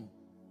time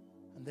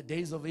and the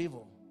days of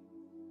evil.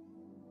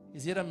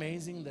 Is it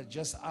amazing that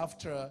just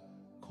after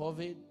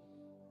COVID,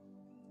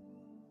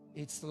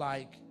 it's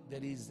like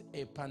there is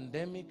a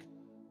pandemic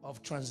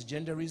of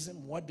transgenderism?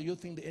 What do you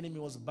think the enemy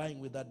was buying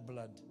with that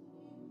blood?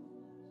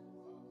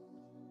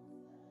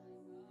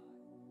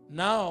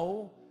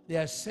 Now they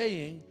are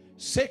saying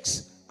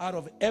 6 out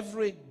of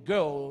every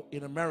girl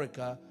in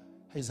America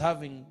is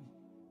having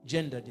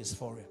gender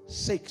dysphoria.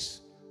 6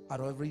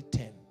 out of every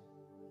 10.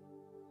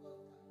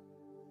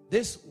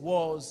 This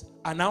was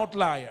an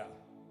outlier.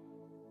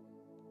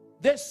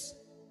 This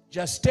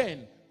just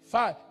 10,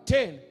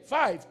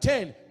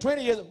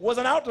 20 years was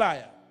an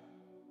outlier.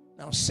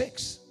 Now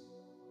 6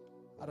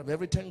 out of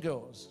every 10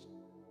 girls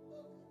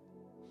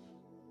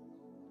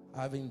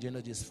are having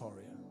gender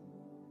dysphoria.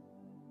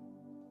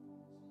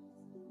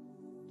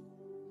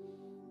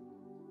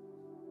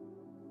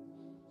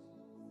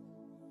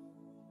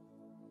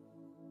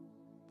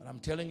 But I'm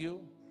telling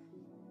you,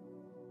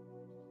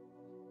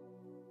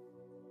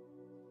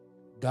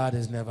 God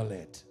has never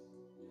led.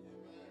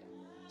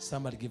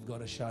 Somebody give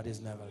God a shout.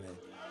 He's never led.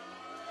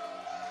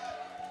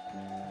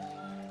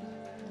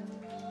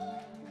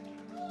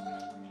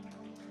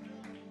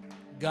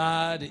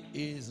 God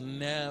is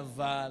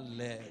never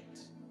led.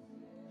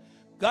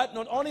 God,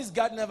 not only is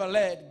God never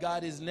led,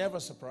 God is never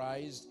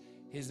surprised.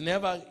 He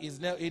never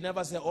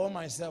said, oh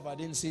myself, I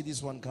didn't see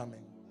this one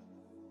coming.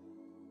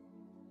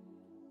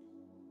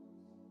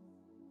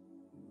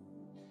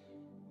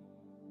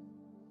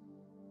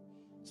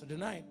 So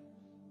tonight,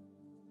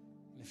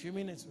 in a few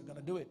minutes, we're going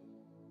to do it.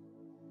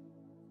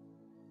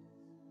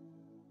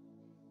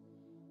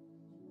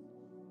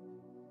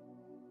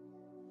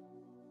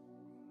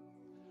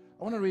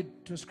 I want to read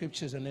 2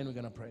 scriptures and then we're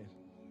going to pray.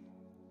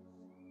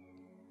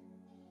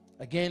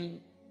 Again,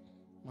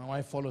 my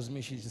wife follows me.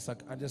 She's just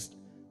like, I just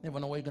never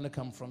know where you're going to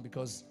come from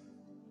because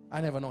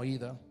I never know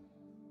either.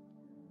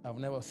 I've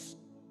never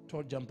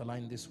jumped the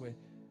line this way.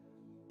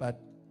 But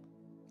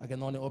I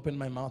can only open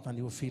my mouth and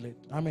you'll feel it.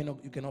 I mean,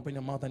 you can open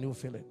your mouth and you'll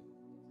feel it.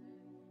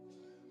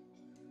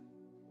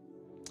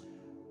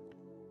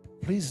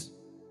 Please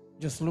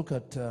just look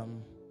at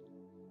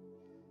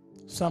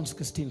Psalm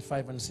 16,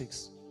 5 and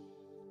 6.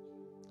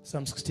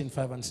 Psalm 16,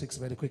 5 and 6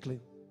 very quickly.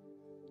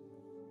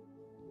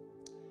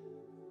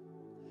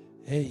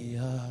 Hey,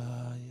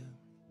 yeah,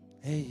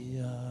 hey,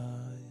 yeah,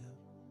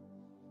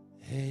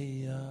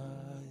 hey, yeah,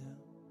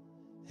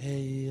 hey,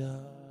 yeah,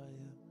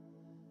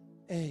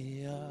 hey,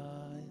 yeah,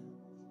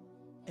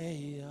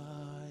 hey,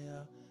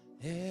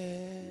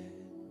 hey.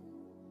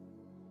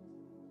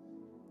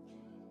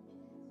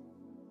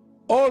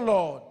 Oh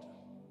Lord,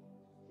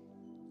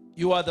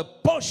 you are the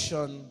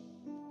portion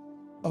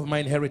of my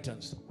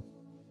inheritance.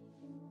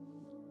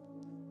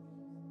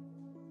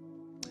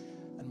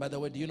 And by the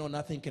way, do you know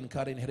nothing can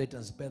carry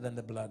inheritance better than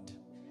the blood?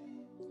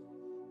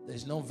 There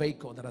is no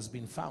vehicle that has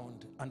been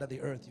found under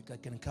the earth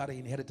that can carry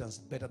inheritance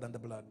better than the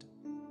blood.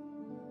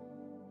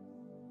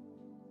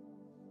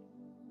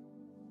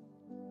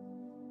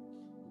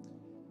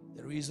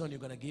 The reason you're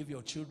going to give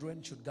your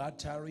children, should God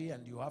tarry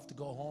and you have to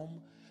go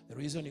home, the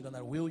reason you're going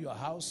to will your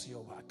house,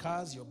 your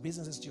cars, your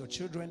businesses to your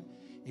children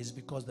is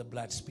because the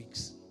blood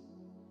speaks.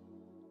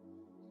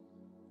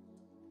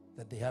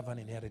 That they have an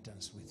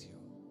inheritance with you.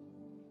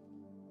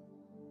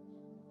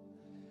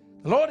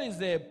 The Lord is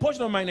the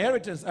portion of my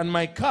inheritance and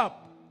my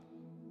cup.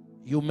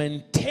 You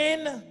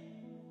maintain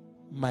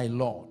my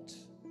Lord.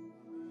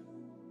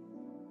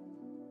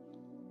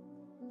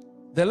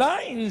 The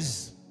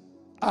lines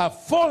are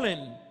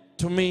fallen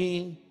to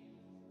me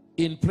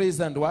in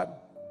pleasant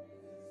what?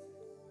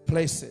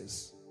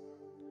 Places.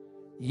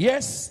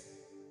 Yes,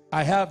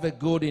 I have a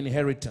good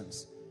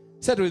inheritance.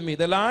 Say it with me.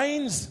 The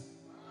lines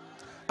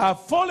are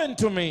fallen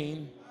to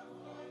me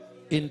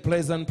in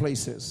pleasant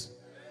places.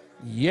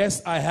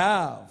 Yes, I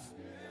have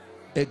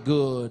a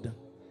good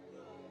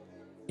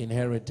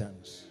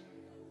inheritance.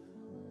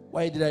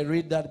 Why did I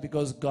read that?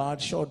 Because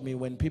God showed me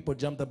when people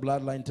jump the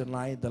bloodline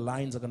tonight, the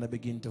lines are going to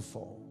begin to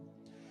fall.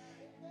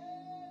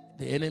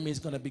 The enemy is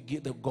going to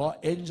begin,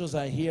 angels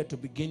are here to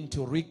begin to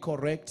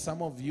recorrect.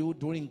 Some of you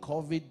during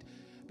COVID,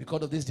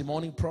 because of this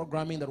demonic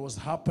programming that was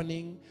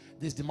happening,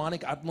 these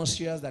demonic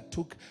atmospheres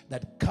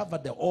that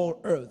covered the whole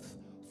earth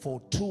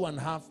for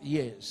 2.5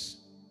 years.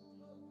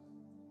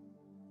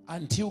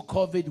 Until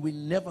COVID, we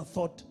never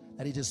thought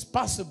that it is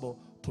possible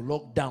to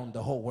lock down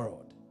the whole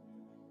world.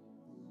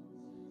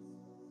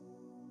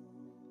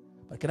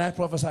 But can I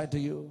prophesy to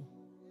you?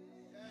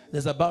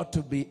 There's about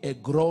to be a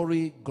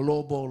glory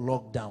global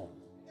lockdown.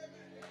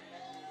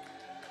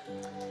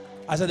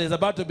 I said there's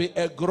about to be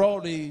a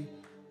glory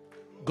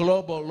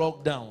global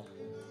lockdown.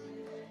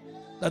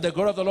 That the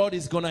glory of the Lord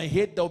is going to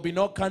hit. There will be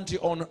no country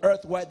on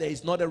earth where there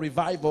is not a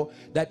revival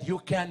that you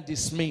can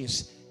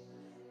dismiss.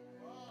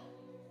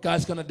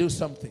 God's going to do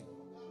something.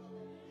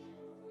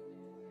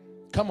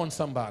 Come on,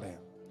 somebody.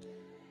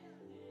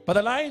 But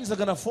the lines are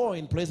going to fall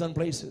in pleasant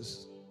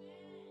places.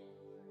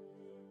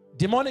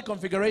 Demonic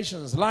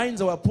configurations, lines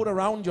that were put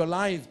around your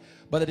life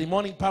by the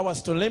demonic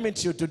powers to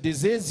limit you, to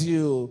disease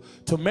you,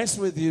 to mess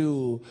with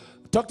you.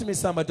 Talk to me,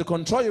 somebody, to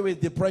control you with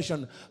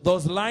depression.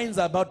 Those lines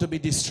are about to be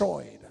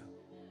destroyed.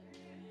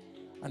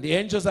 And the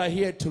angels are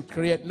here to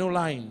create new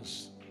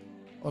lines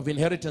of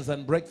inheritance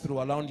and breakthrough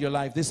around your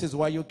life. This is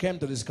why you came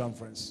to this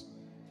conference.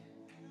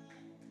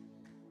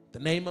 The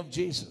name of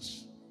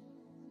Jesus.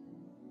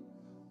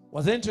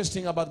 What's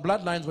interesting about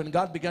bloodlines, when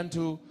God began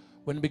to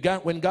when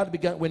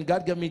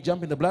God gave me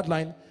jump in the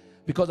bloodline,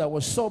 because I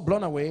was so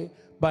blown away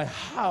by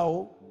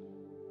how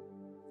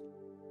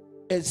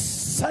it's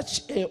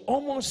such a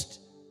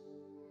almost,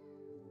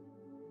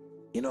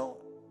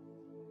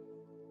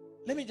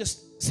 let me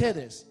just say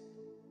this,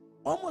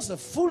 almost a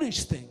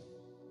foolish thing,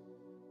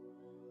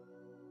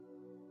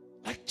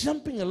 like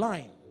jumping a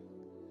line.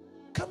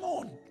 Come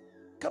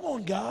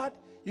on, God,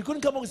 you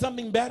couldn't come up with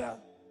something better.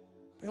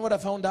 You know what I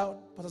found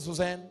out, Pastor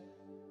Suzanne?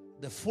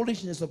 The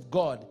foolishness of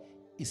God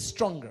is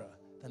stronger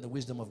than the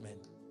wisdom of men.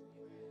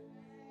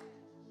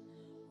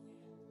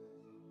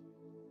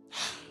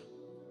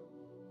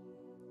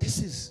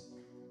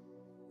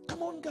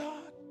 Come on,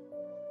 God.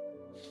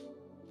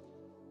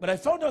 But I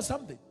found out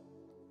something.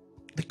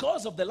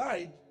 Because of the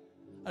line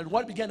and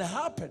what began to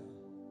happen,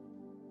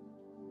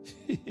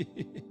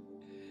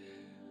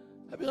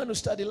 I began to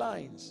study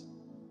lines.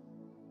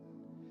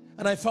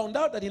 And I found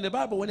out that in the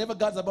Bible, whenever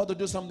God's about to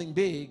do something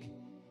big,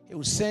 He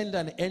will send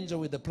an angel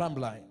with a plumb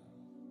line.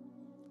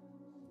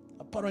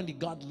 Apparently,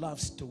 God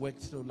loves to work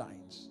through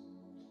lines.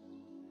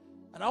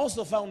 And I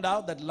also found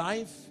out that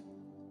life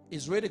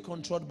is really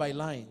controlled by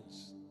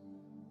lines,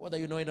 whether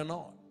you know it or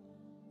not.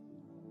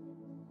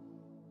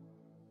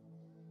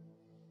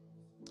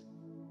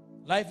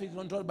 Life is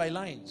controlled by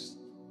lines.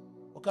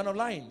 What kind of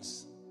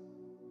lines?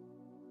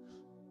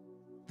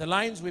 The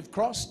lines we've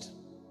crossed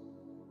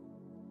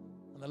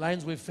and the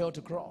lines we've failed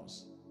to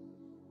cross.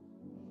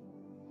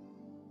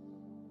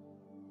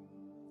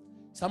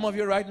 Some of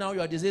you right now,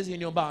 you are diseased in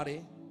your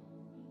body.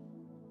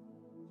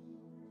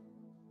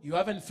 You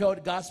haven't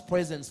felt God's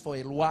presence for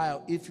a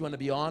while, if you want to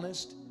be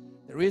honest.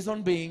 The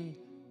reason being,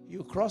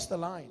 you crossed the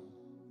line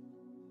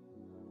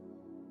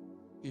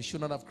you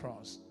should not have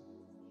crossed.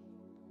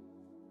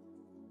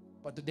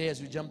 But today, as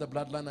you jump the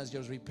bloodline, as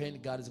you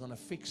repent, God is going to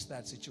fix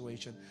that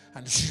situation.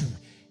 And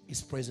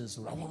His presence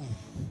will.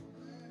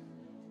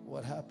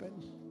 What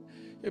happened?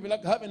 You'll be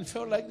like, I haven't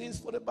felt like this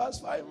for the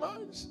past 5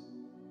 months.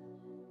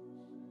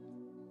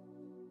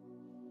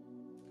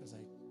 Because I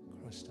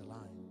crossed the line.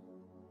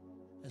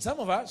 And some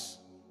of us,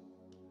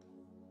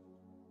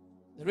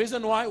 the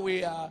reason why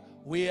we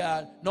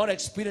are not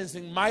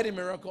experiencing mighty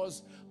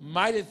miracles,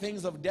 mighty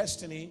things of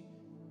destiny,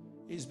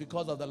 is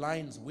because of the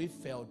lines we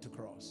failed to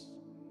cross.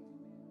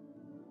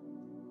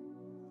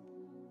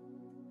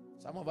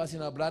 Some of us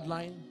in our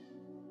bloodline,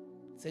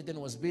 Satan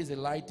was busy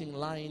lighting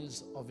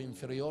lines of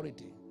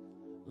inferiority,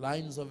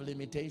 lines of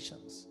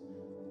limitations,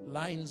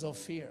 lines of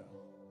fear,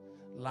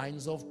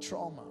 lines of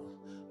trauma,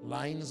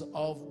 lines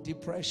of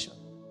depression.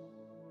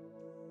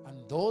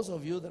 And those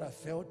of you that have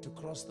failed to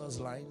cross those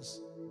lines,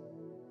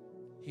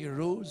 He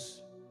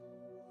rules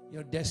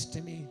your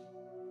destiny.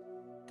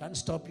 Can't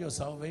stop your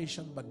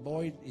salvation, but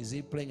boy, is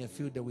he playing a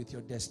field with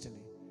your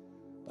destiny.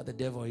 But the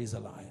devil is a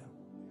liar.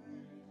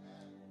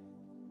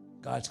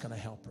 God's going to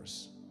help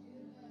us.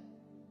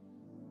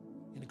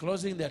 In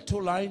closing, there are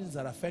two lines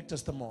that affect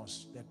us the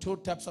most. There are two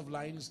types of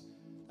lines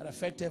that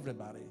affect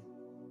everybody.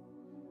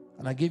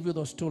 And I give you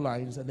those two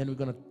lines, and then we're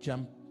going to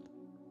jump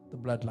the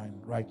bloodline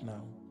right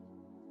now.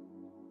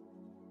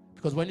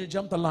 Because when you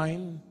jump the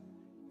line,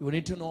 you will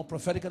need to know,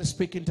 prophetically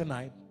speaking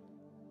tonight,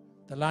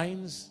 the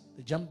lines,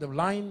 they jump the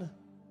line.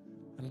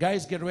 And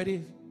guys, get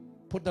ready.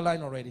 Put the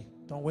line already.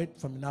 Don't wait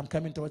for me. Now I'm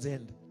coming towards the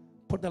end.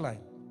 Put the line.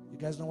 You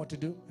guys know what to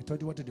do? I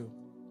told you what to do.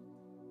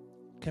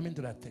 Come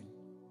into that thing.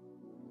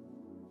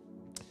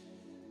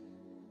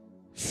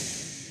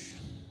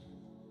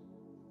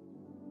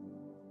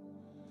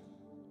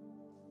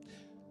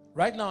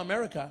 Right now,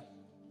 America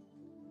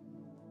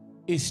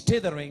is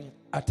tethering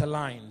at a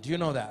line. Do you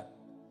know that?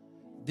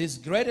 This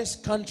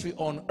greatest country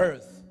on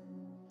earth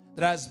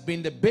that has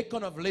been the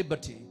beacon of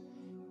liberty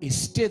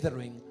is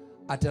tethering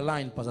at a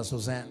line, Pastor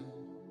Suzanne.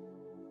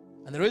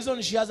 And the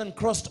reason she hasn't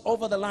crossed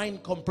over the line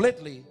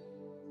completely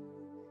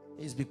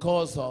is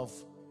because of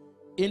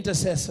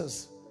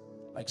intercessors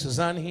like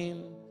Suzanne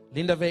Hinn,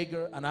 Linda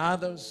Vega, and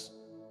others,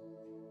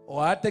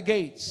 or at the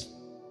gates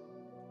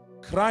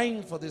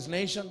crying for this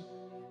nation,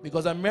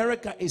 because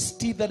America is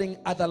teetering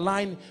at the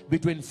line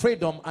between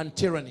freedom and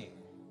tyranny.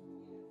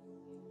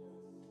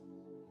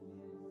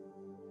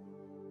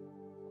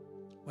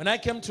 When I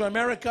came to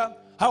America,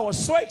 I was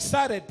so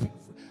excited,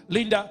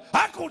 Linda.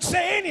 I could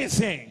say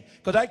anything,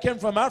 because I came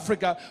from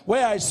Africa,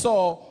 where I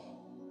saw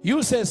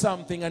you say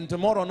something and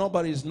tomorrow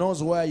nobody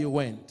knows where you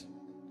went.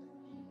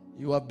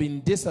 You have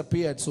been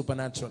disappeared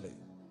supernaturally.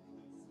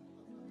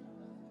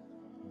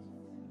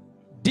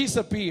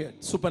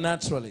 Disappeared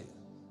supernaturally.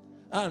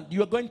 And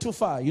you are going too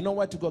far. You know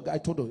where to go. I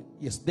told you.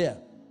 Yes, there.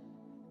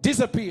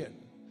 Disappeared.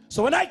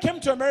 So when I came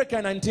to America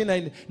in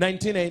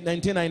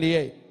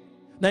 1998,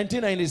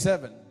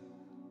 1997,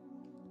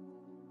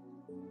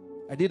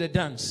 I did a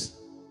dance.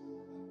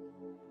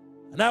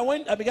 And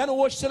I began to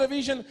watch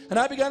television, and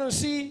I began to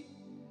see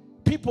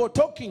people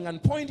talking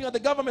and pointing at the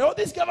government. Oh,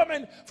 this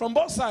government from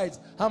both sides.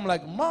 I'm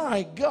like,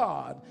 my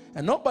God.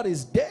 And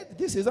nobody's dead.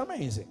 This is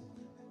amazing.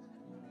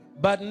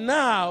 But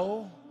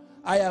now,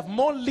 I have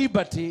more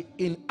liberty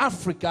in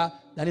Africa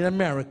than in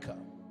America.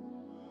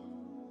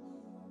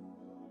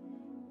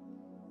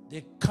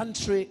 The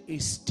country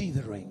is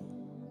teetering.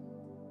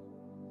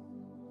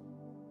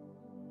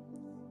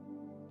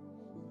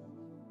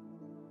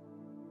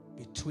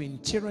 Between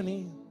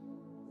tyranny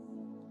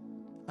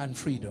and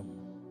freedom.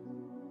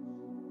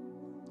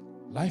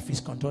 Life is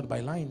controlled by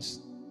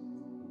lines.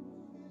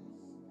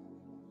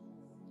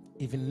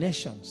 Even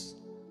nations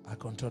are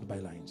controlled by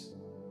lines.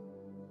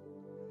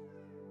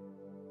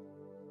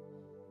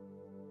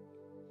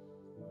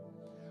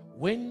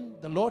 When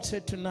the Lord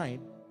said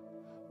tonight,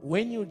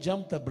 when you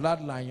jump the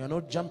bloodline, you're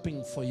not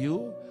jumping for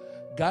you.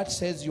 God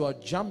says you are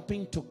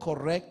jumping to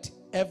correct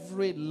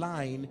every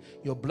line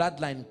your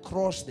bloodline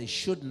crossed they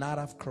should not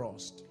have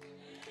crossed.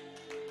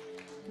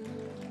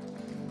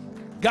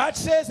 God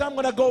says, I'm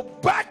going to go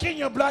back in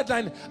your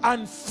bloodline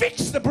and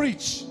fix the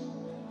breach.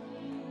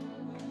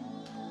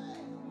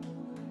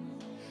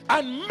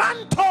 And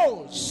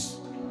mantles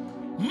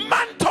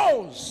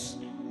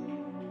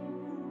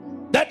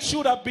that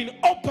should have been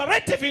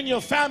operative in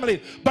your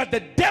family, but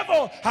the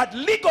devil had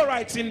legal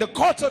rights in the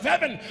courts of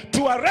heaven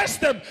to arrest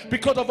them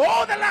because of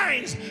all the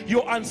lines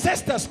your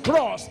ancestors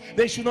crossed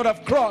they should not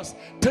have crossed.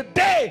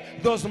 Today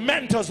those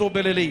mantles will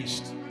be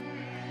released.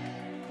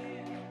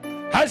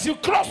 As you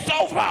cross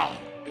over,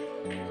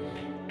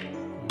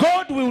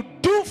 God will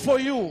do for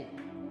you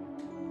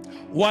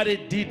what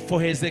it did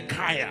for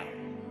Hezekiah.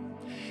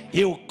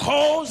 He will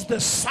cause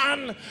the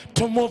sun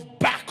to move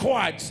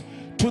backwards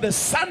to the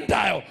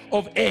sundial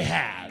of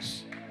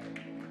Ahaz.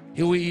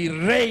 He will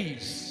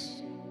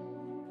erase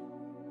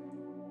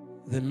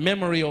the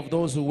memory of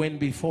those who went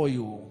before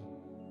you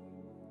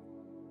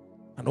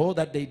and all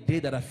that they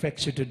did that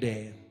affects you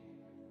today.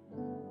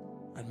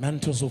 And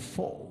mantles will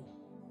fall.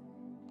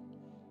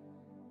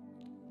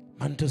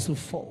 Mantles will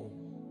fall.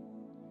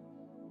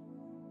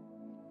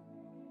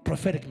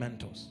 Prophetic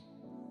mantles,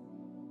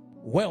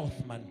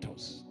 wealth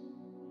mantles,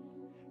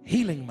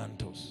 healing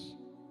mantles,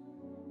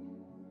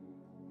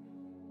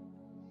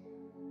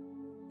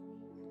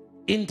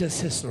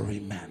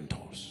 intercessory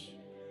mantles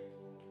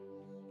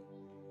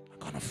are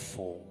gonna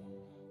fall.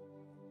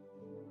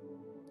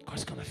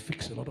 God's gonna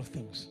fix a lot of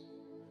things.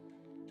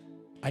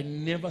 I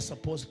never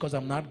suppose, because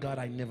I'm not God,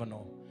 I never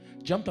know.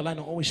 Jump the line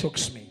always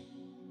shocks me,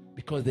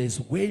 because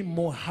there's way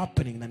more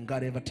happening than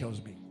God ever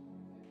tells me.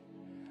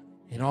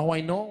 You know how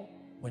I know?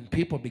 When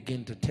people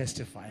begin to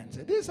testify and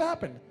say, this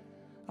happened.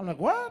 I'm like,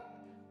 what?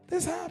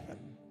 This happened.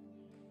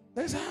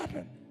 This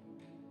happened.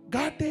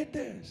 God did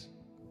this.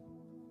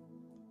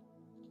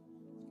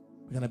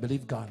 We're going to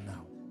believe God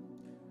now.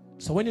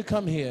 So when you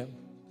come here,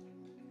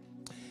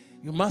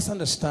 you must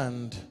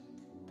understand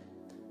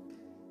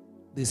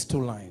these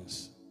two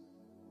lines.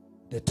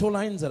 The two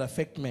lines that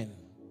affect men.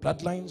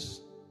 Bloodlines.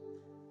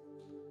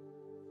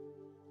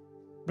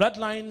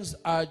 Bloodlines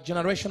are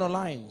generational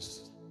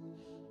lines.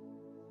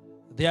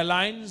 They are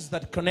lines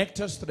that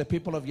connect us to the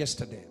people of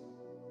yesterday.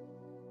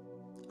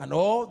 and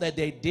all that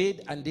they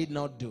did and did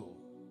not do.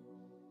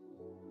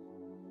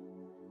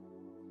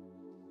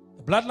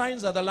 The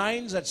bloodlines are the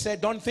lines that say,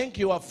 don't think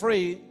you are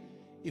free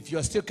if you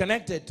are still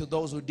connected to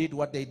those who did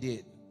what they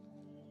did.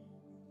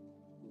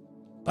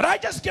 But I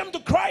just came to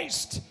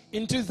Christ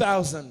in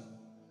 2000.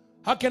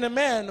 How can a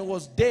man who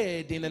was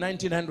dead in the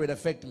 1900s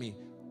affect me?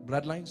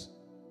 Bloodlines?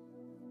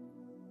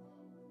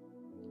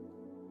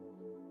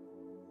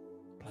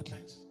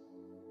 Bloodlines.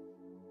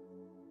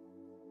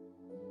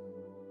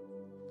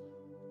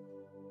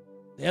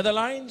 The other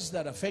lines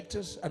that affect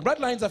us, and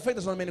bloodlines affect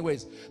us in many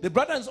ways. The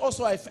bloodlines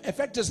also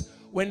affect us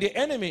when the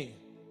enemy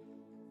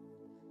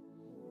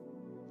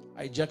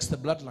hijacks the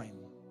bloodline,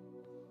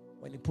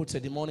 when he puts a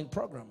demonic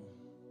program.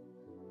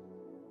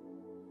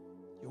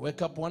 You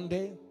wake up one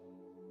day,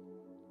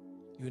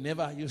 you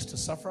never used to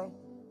suffer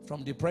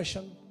from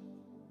depression,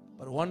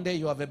 but one day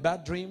you have a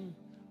bad dream,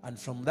 and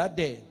from that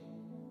day,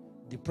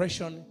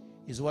 depression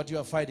is what you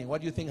are fighting. What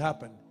do you think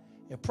happened?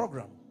 A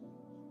program.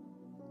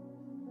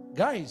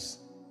 Guys,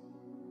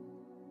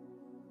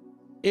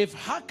 if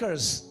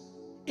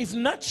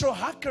natural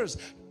hackers,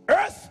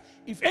 earth,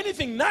 if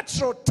anything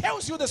natural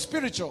tells you the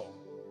spiritual,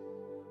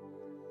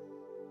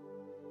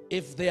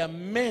 if there are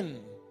men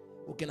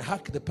who can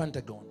hack the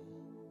Pentagon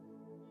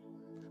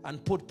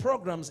and put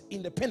programs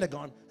in the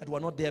Pentagon that were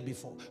not there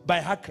before by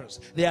hackers,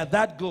 they are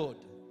that good.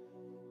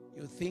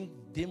 You think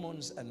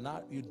demons are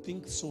not, you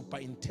think super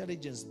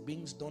intelligence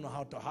beings don't know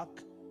how to hack?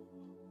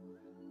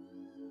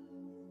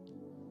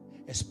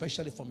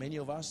 Especially for many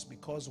of us,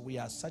 because we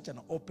are such an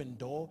open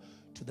door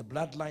to the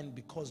bloodline,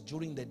 because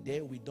during the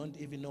day we don't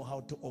even know how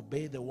to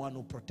obey the one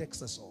who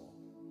protects us all.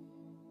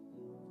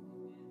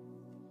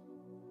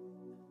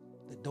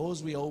 The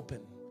doors we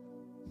open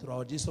through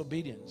our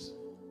disobedience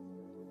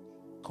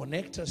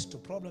connect us to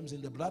problems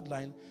in the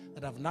bloodline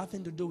that have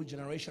nothing to do with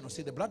generational.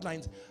 See, the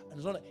bloodlines,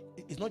 and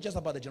it's not just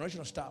about the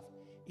generational stuff.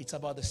 It's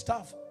about the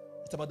stuff,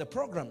 it's about the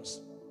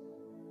programs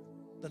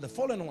that the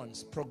fallen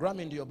ones program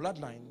into your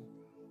bloodline.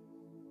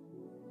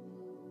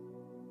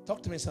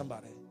 Talk to me,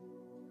 somebody.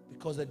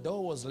 Because the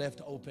door was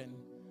left open,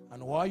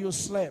 and while you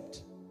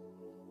slept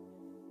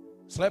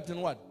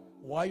in what?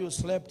 While you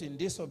slept in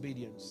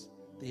disobedience,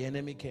 the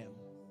enemy came.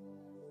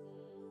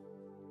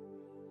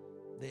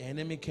 The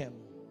enemy came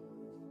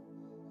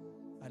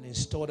and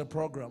installed a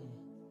program,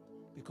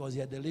 because he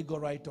had the legal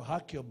right to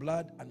hack your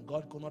blood, and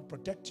God could not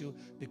protect you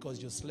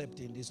because you slept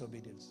in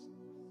disobedience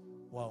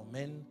while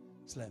men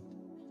slept.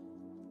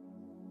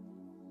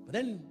 But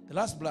then the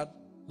last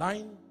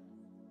bloodline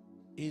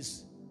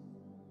is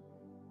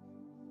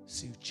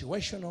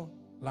situational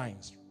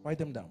lines. Write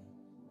them down.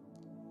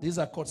 These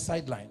are called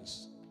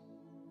sidelines.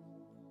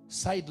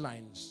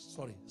 Sidelines.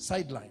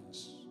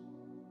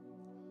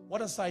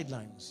 What are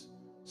sidelines?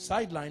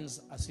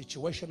 Sidelines are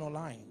situational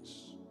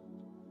lines.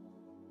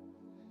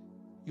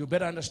 You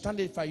better understand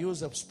it if I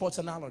use a sports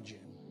analogy.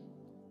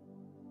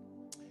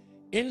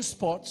 In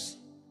sports,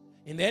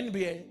 in the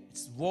NBA,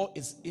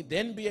 the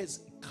NBA is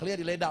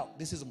clearly laid out.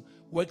 This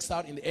works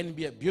out in the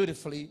NBA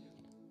beautifully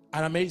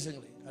and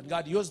amazingly. And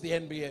God used the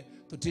NBA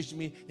to teach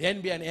me, the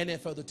NBA and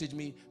NFL to teach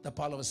me the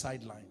power of a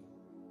sideline.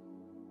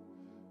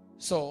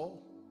 So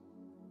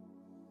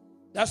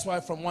that's why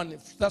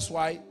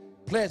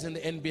players in the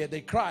NBA,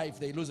 they cry if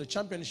they lose a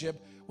championship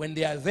when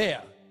they are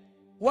there.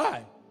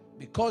 Why?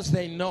 Because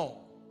they know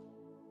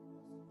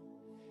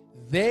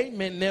they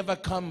may never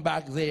come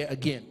back there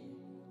again.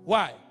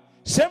 Why?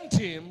 Same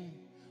team,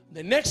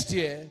 the next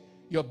year,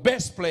 your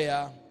best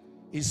player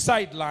is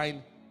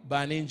sidelined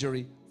by an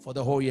injury for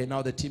the whole year.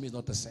 Now the team is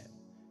not the same.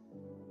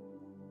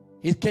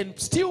 He can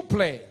still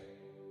play,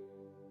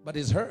 but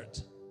he's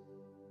hurt.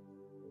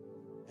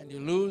 And you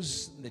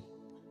lose,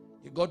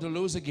 you go to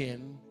lose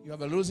again. You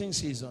have a losing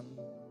season.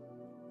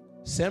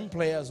 Same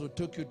players who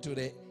took you to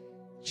the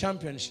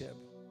championship.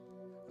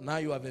 Now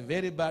you have a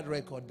very bad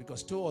record,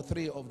 because 2 or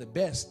 3 of the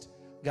best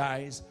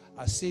guys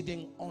are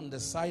sitting on the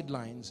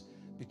sidelines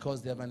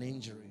because they have an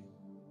injury.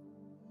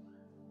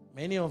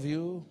 Many of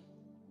you,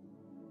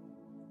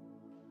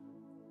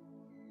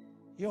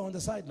 you're on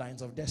the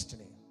sidelines of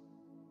destiny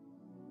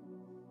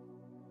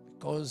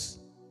because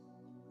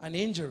an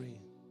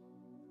injury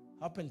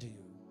happened to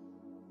you.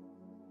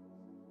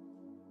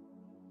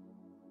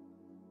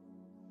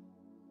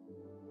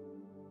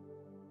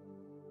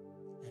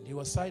 And you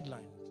were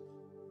sidelined.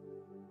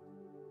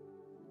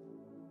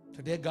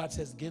 Today God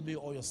says, give me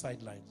all your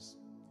sidelines.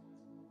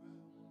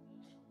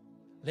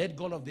 Let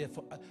go of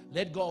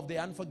the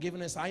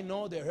unforgiveness. I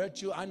know they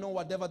hurt you. I know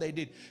whatever they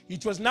did.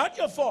 It was not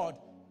your fault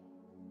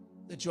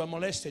that you were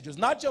molested. It was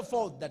not your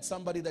fault that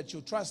somebody that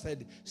you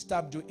trusted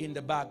stabbed you in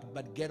the back.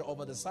 But get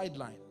over the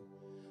sideline.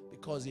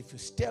 Because if you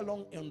stay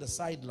long on the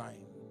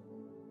sideline,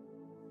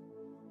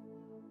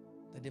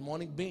 the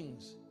demonic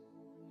beings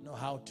know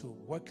how to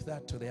work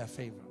that to their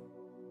favor.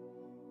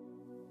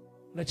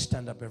 Let's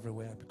stand up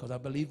everywhere, because I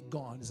believe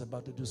God is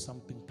about to do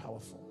something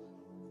powerful.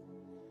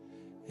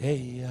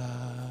 Hey,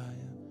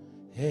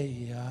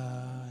 hey,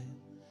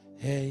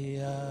 hey,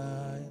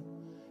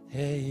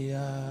 hey,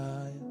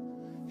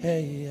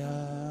 hey,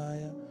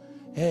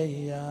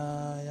 hey,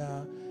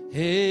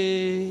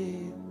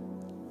 Hey.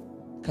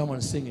 Come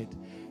on, sing it.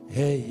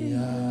 Hey,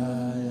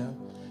 yeah, yeah.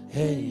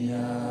 Hey,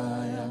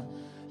 yeah, yeah.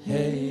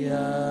 Hey,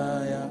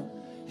 yeah, yeah.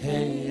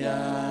 Hey,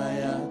 yeah,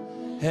 yeah.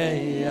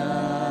 Hey,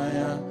 yeah,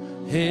 yeah.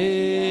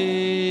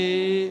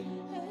 Hey.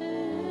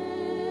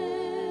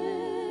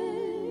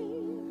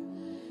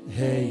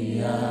 Hey,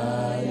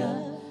 yeah, yeah.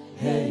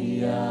 Hey,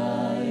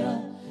 yeah, yeah.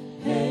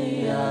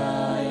 Hey,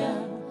 yeah, yeah.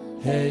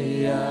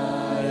 Hey,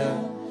 yeah, yeah.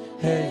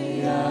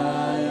 Hey,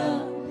 yeah, yeah.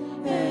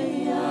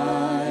 Hey,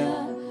 yeah,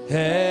 yeah.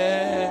 Hey.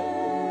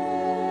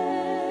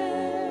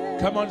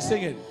 Come on,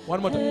 sing it.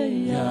 One more time. Hey,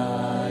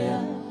 yeah,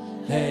 yeah.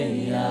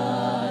 Hey,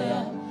 yeah,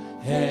 yeah.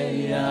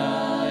 Hey,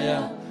 yeah,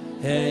 yeah.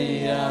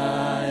 Hey,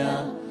 yeah,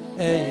 yeah.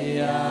 Hey,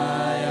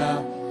 yeah,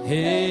 yeah.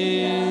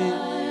 Hey.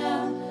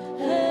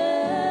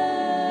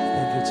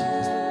 Thank you,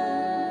 Jesus.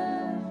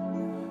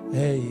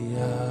 Hey,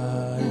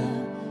 yeah, yeah.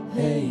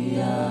 Hey,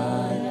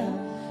 yeah, yeah.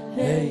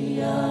 Hey,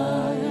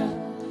 yeah, yeah.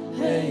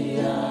 Hey,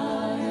 yeah,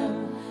 yeah.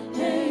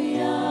 Hey,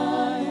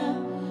 yeah, yeah.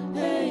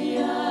 Hey,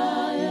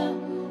 yeah, yeah.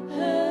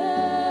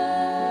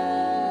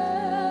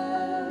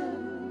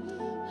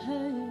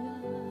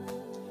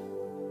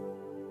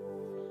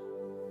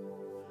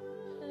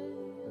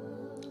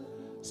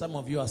 Some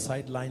of you are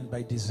sidelined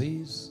by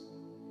disease.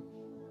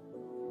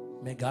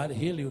 May God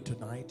heal you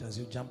tonight as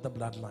you jump the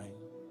bloodline.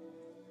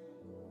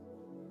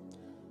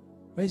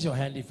 Raise your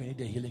hand if you need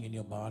a healing in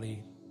your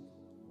body.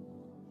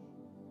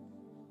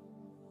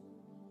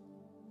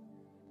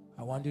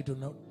 I want you to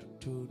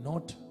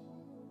note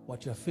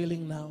what you're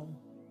feeling now,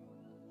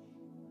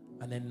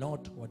 and then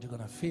note what you're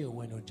going to feel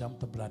when you jump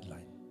the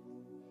bloodline.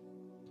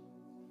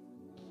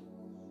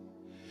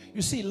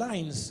 You see,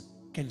 lines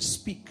can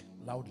speak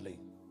loudly.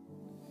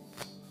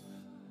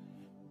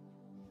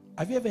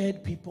 Have you ever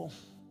heard people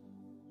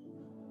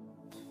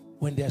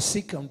when they're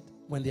sick and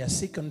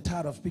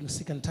tired of being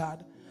sick and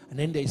tired, and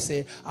then they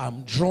say,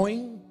 I'm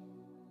drawing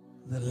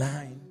the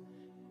line?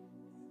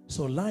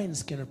 So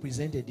lines can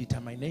represent a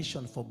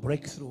determination for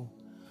breakthrough,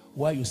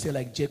 where you say,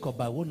 like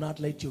Jacob, I will not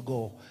let you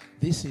go.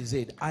 This is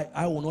it.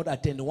 I will not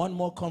attend one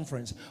more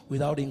conference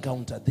without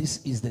encounter.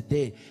 This is the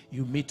day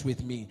you meet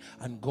with me.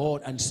 And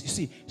God, and you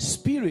see,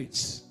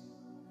 spirits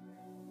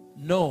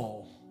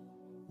know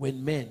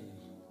when men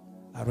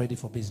are ready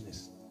for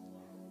business.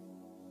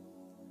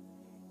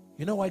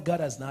 You know why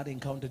God has not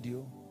encountered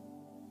you?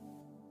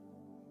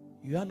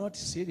 You are not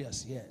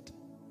serious yet.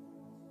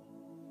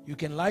 You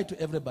can lie to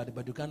everybody,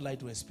 but you can't lie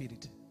to a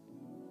spirit.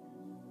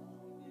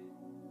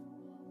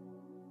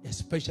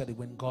 Especially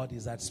when God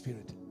is that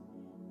spirit.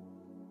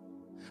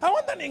 I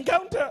want an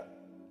encounter.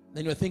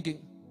 Then you're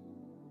thinking,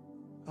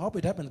 I hope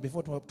it happens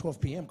before 12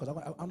 p.m. because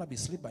I want to be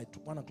asleep by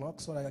 1 o'clock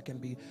so that I can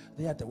be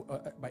there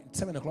by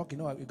 7 o'clock. You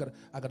know,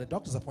 I got a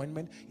doctor's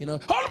appointment. You know,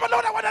 oh my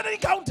Lord, I want an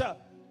encounter.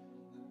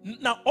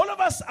 Now, all of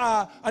us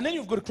are, and then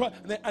you've got to cry.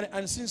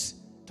 And since,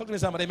 talking to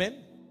somebody,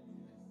 amen?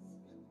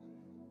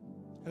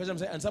 Because I'm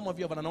saying, and some of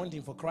you have an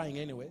anointing for crying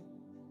anyway.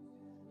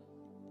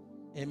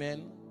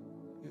 Amen.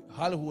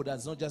 Hollywood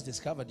has not just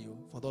discovered you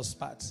for those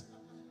parts.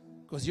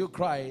 Because you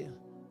cry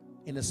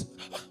in a,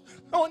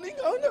 I want to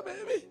encounter,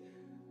 baby.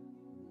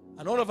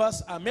 And all of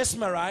us are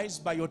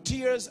mesmerized by your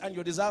tears and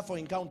your desire for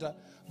encounter,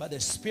 but the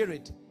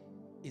spirit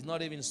is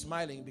not even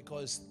smiling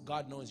because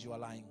God knows you are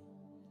lying.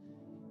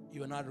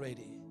 You are not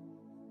ready.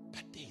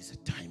 But there is a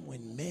time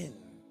when men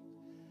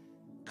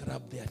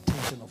grab the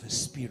attention of a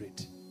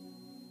spirit.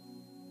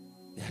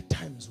 There are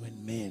times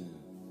when men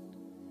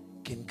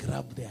can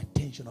grab the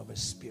attention of a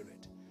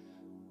spirit.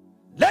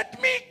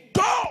 Let me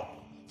go,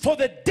 for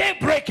the day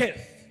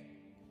breaketh.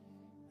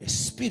 A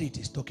spirit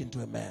is talking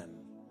to a man,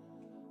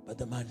 but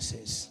the man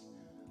says,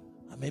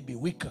 I may be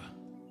weaker,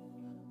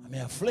 I may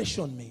have flesh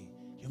on me,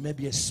 you may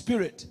be a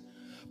spirit,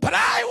 but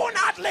I will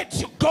not let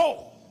you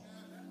go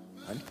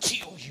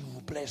until you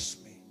bless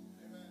me.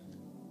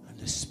 And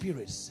the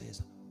spirit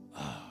says,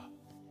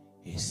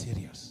 he's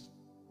serious.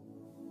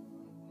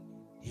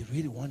 He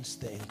really wants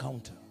the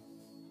encounter.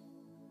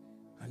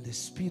 And the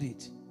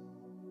spirit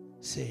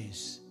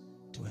says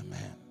to a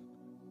man,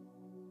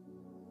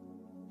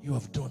 you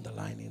have drawn the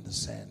line in the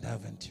sand,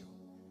 haven't you?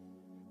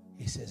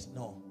 He says,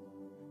 no,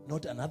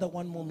 not another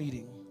one more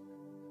meeting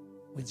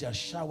with just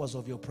showers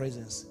of your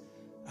presence.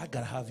 I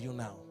gotta have you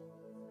now.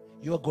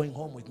 You are going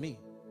home with me.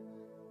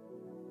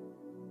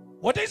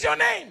 What is your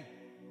name?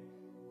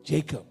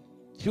 Jacob.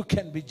 You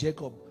can be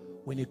Jacob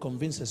when you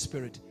convince a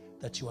spirit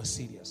that you are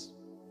serious.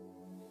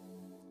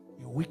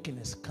 You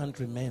weakness can't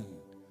remain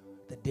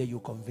the day you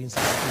convince a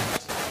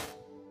spirit.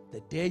 The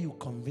day you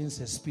convince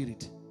a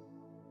spirit,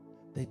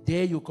 the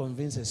day you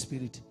convince a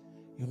spirit,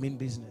 you mean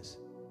business.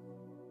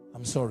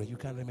 I'm sorry, you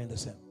can't remain the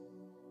same.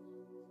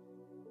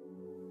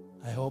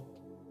 I hope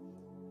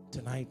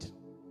tonight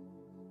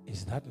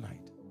is that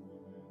night.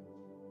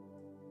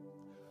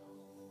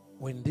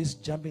 When this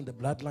jumping the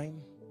bloodline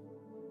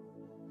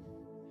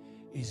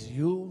is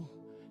you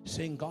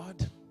saying,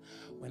 God,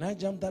 when I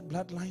jump that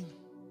bloodline,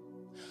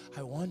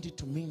 I want it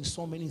to mean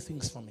so many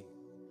things for me.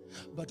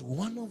 But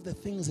one of the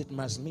things it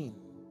must mean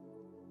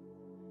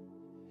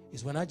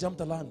is when I jump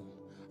the line,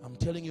 I'm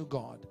telling you,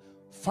 God,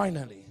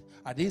 finally,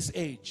 at this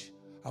age,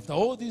 after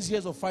all these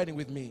years of fighting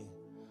with me,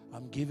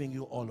 I'm giving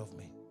you all of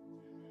me.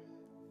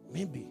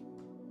 Maybe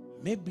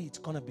it's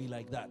going to be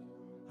like that.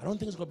 I don't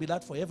think it's going to be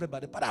that for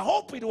everybody, but I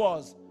hope it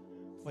was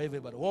for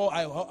everybody. Oh,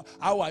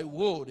 how I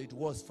would it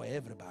was for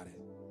everybody.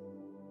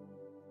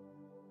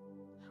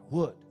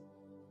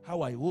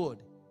 How I would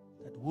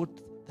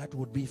that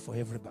would be for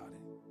everybody.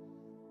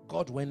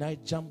 God, when I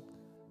jumped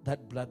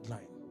that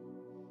bloodline,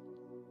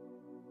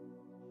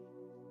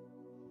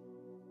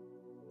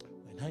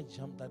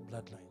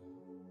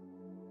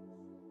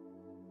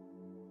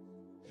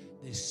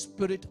 the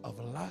spirit of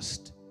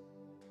lust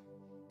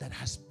that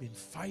has been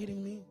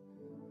fighting me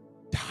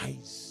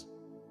dies.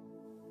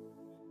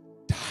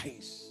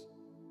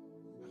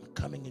 I'm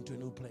coming into a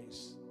new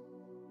place.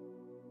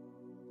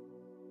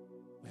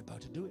 We're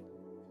about to do it.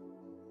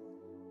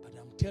 But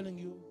I'm telling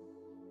you,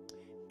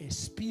 a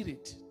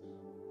spirit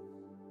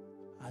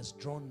has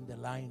drawn the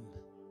line.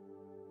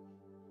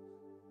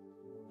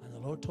 And the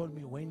Lord told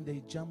me, when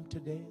they jump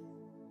today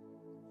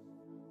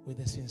with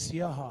a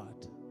sincere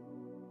heart,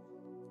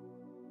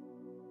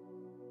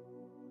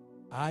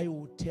 I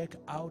will take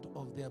out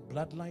of their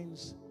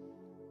bloodlines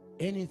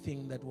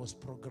anything that was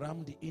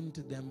programmed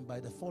into them by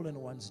the fallen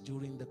ones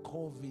during the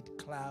COVID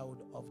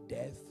cloud of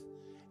death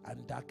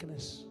and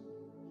darkness.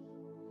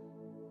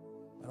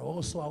 But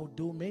also I'll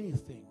do many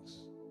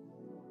things.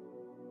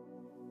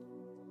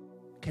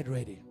 Get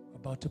ready.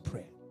 About to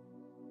pray.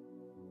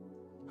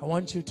 I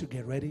want you to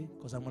get ready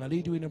because I'm going to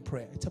lead you in a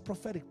prayer. It's a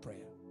prophetic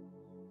prayer.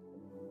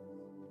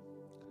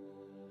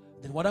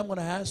 Then what I'm going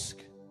to ask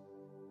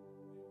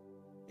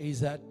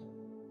is that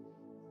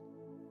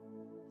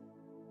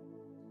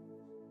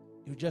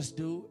you just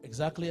do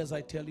exactly as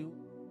I tell you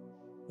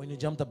when you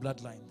jump the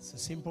bloodline. It's a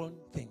simple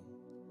thing.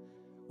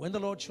 When the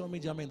Lord showed me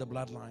jumping the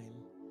bloodline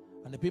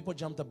and the people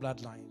jumped the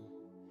bloodline,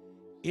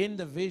 in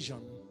the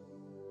vision,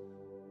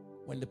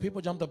 when the people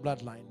jumped the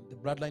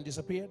bloodline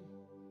disappeared.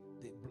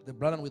 The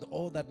bloodline with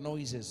all that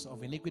noises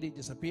of iniquity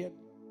disappeared.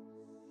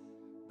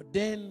 But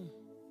then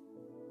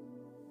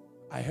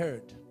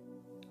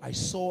I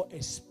saw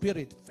a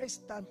spirit.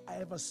 First time I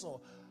ever saw.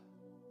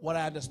 What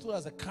I understood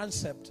as a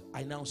concept,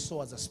 I now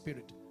saw as a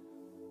spirit.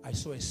 I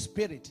saw a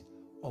spirit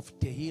of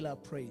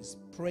Tehillah praise.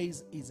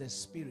 Praise is a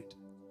spirit.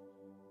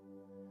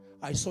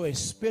 I saw a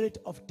spirit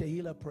of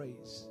Tehillah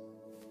praise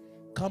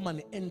come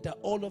and enter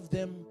all of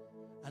them.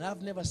 And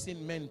I've never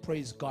seen men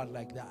praise God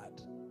like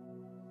that.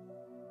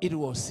 It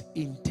was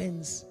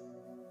intense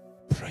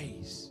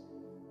praise.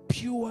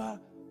 Pure,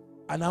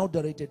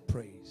 unadulterated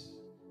praise.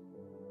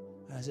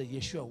 And I said,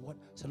 Yeshua, what? I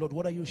said, Lord,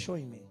 what are you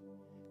showing me?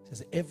 He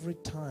says, every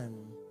time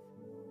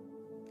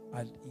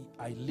I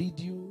lead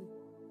you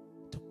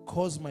to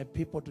cause my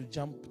people to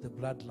jump the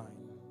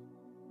bloodline.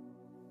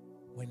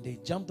 When they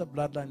jump the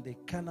bloodline, they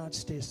cannot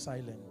stay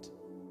silent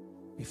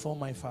before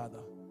my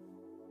Father.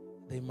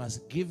 They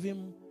must give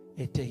him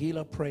a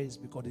Tehillah praise,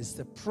 because it's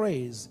the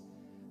praise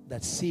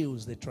that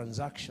seals the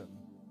transaction.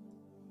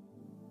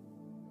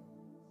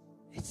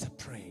 It's a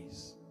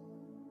praise.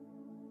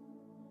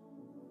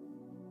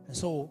 And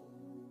so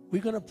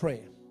we're going to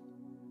pray.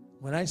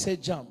 When I say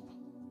jump,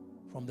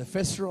 from the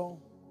first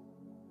row,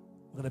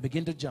 we're going to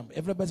begin to jump.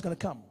 Everybody's going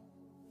to come.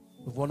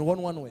 We've gone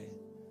one way.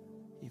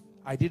 If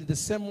I did it the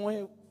same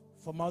way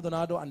for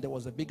Maldonado and there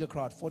was a bigger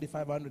crowd,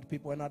 4,500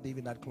 people, we're not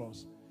even that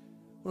close.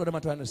 What am I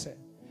trying to say?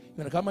 You're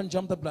going to come and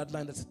jump the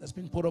bloodline that's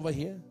been put over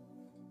here.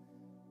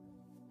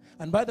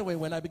 And by the way,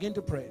 when I begin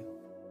to pray,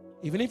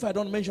 even if I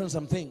don't mention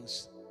some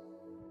things,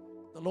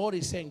 the Lord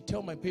is saying,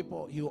 tell my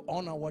people, you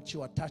honor what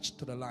you attach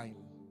to the line.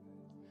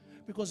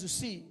 Because you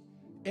see,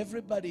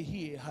 everybody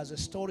here has a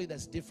story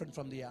that's different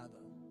from the other.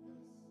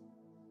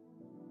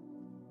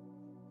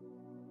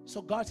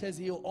 So God says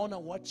you honor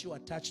what you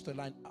attach to the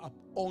line up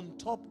on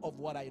top of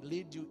what I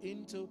lead you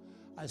into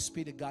as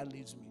Spirit God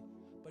leads me.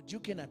 But you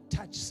can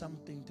attach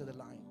something to the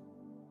line.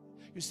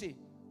 You see,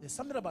 there's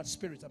something about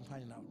spirits I'm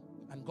finding out.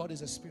 And God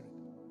is a spirit.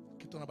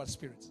 Keep talking about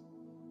spirits.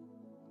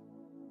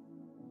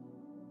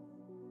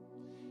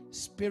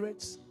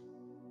 Spirits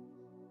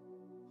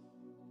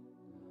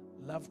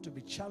love to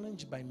be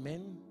challenged by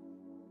men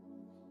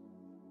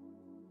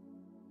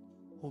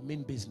who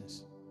mean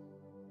business.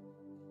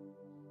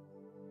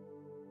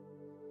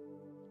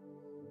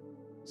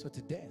 So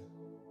today,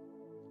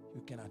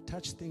 you can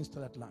attach things to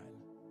that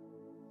line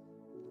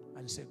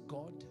and say,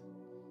 God,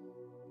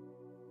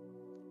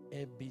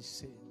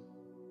 ABC.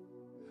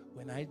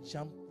 When I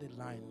jump the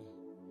line,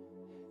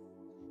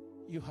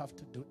 you have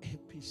to do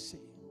ABC.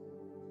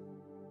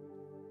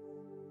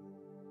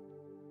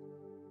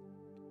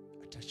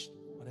 Attach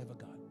whatever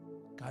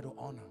God will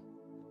honor.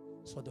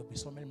 So there'll be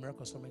so many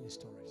miracles, so many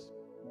stories.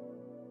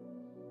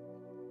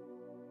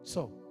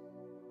 So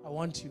I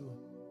want you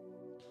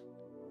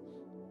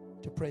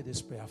to pray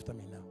this prayer after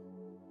me now.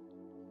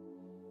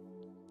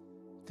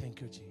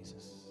 Thank you,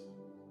 Jesus.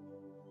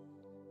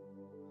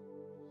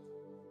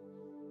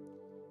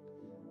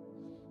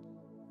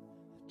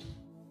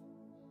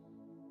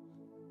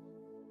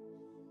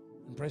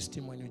 And praise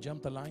him. When you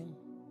jump the line,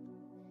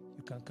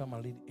 you can come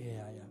and lead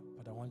AI.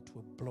 but I want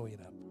to blow it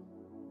up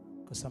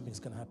because something's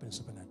going to happen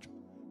supernatural.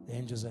 The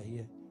angels are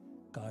here.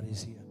 God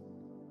is here.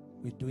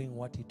 We're doing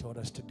what He told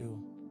us to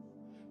do.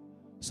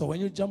 So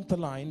when you jump the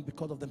line,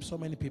 because of them so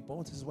many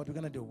people, this is what we're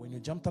going to do. When you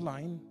jump the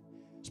line,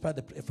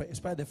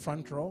 especially the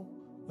front row,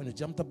 when you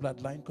jump the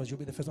bloodline, because you'll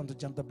be the first one to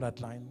jump the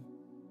bloodline,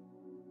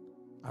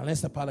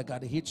 unless the power of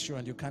God hits you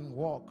and you can't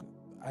walk,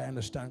 I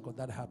understand because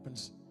that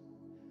happens.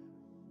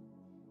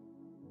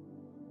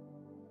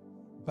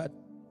 But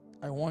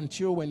I want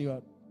you, when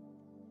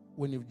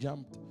you've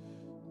jumped,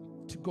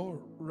 to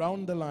go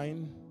round the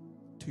line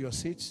to your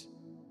seats.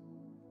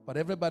 But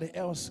everybody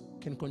else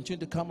can continue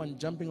to come and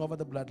jumping over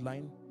the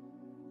bloodline.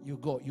 You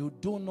go. You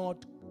do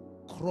not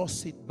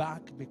cross it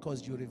back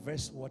because you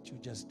reverse what you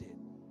just did.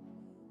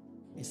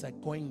 It's like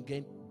going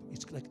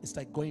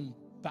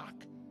back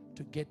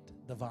to get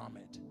the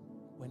vomit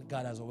when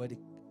God has already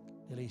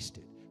released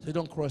it. So you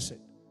don't cross it.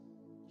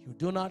 You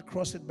do not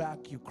cross it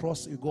back. You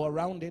go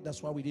around it.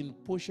 That's why we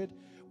didn't push it.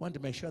 We want to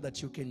make sure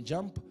that you can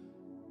jump.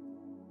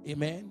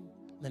 Amen.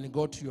 Then you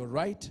go to your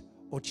right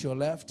or to your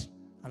left.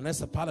 Unless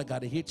the power of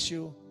God hits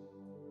you,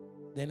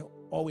 then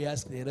all we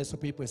ask the rest of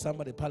people is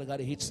somebody, the power of God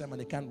hits them and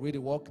they can't really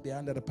walk. They're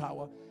under the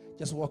power.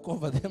 Just walk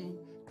over them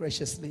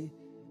graciously.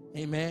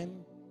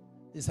 Amen.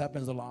 This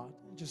happens a lot.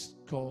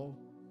 Just go.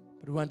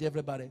 But we want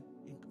everybody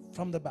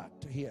from the back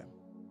to here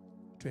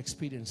to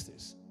experience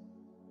this.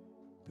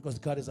 Because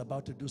God is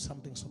about to do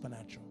something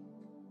supernatural.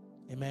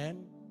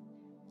 Amen.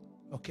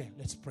 Okay,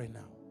 let's pray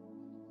now.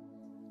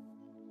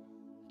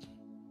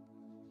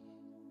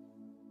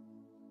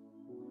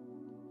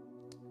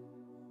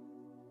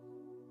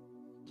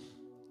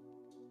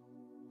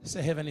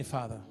 Say, Heavenly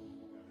Father,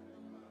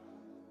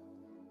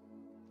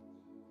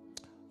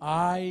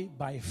 I,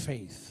 by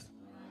faith,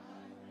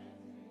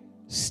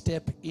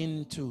 step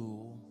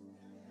into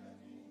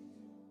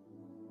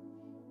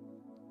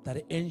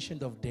that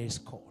Ancient of Days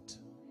court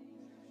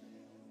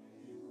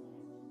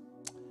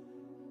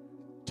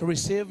to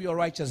receive your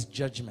righteous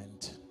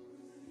judgment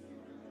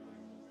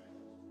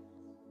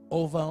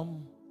over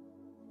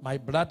my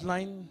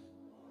bloodline,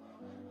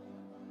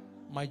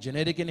 my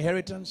genetic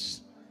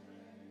inheritance,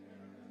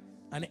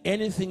 and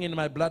anything in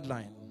my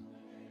bloodline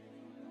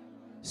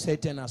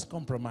Satan has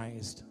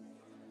compromised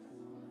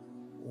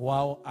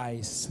while I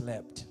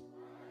slept.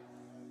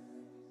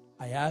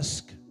 I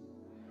ask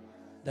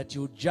that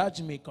you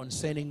judge me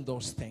concerning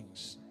those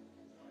things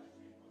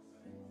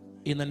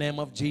in the name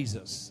of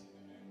Jesus.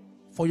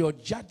 For your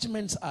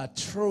judgments are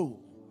true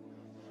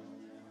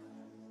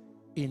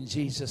in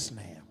Jesus'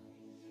 name.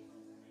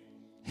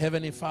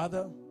 Heavenly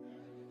Father,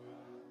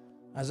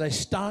 as I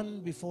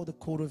stand before the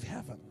court of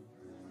heaven,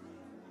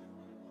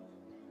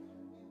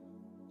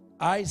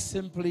 I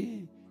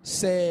simply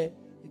say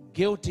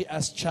guilty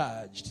as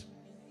charged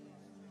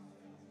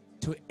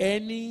to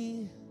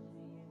any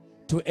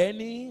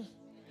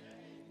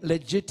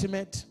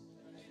legitimate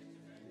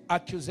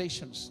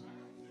accusations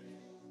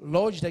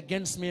lodged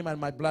against me and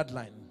my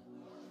bloodline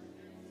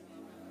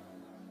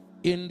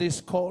in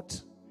this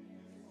court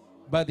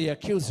by the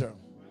accuser,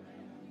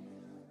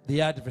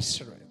 the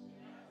adversary.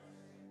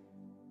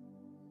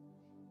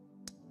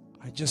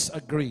 I just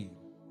agree.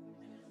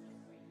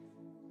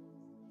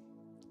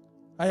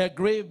 I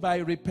agree by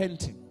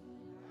repenting.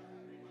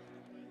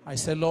 I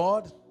say,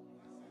 Lord,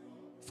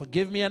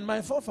 forgive me and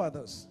my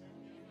forefathers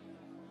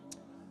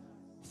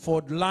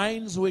for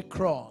lines we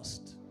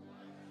crossed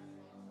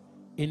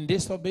in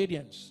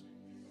disobedience,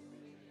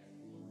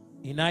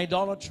 in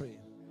idolatry,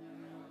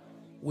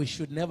 we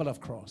should never have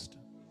crossed.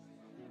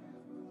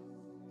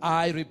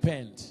 I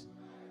repent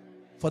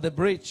for the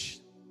breach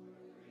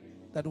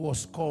that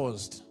was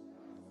caused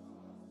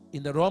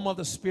in the realm of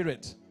the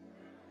Spirit.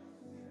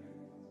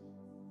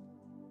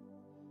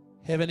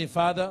 Heavenly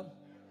Father,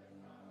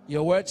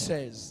 your word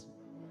says,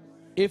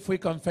 if we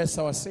confess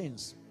our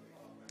sins,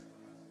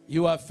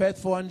 you are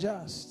faithful and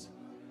just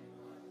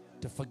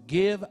to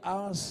forgive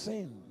our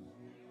sin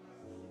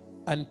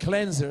and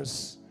cleanse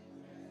us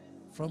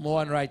from all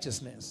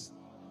unrighteousness.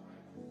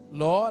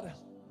 Lord,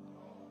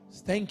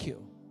 thank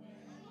you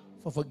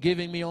for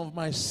forgiving me of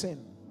my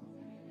sin,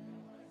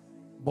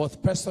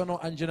 both personal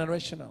and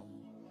generational.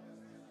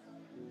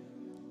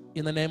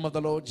 In the name of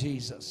the Lord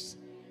Jesus.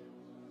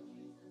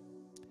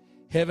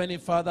 Heavenly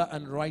Father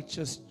and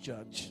righteous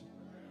Judge,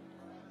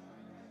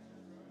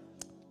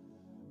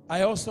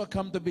 I also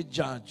come to be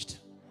judged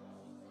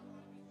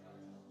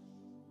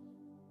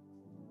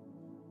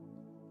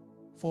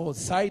for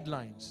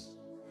sidelines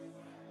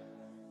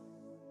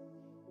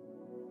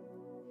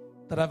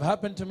that have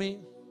happened to me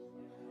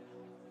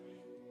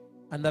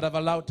and that have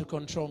allowed to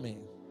control me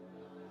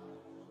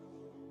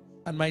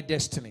and my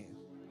destiny.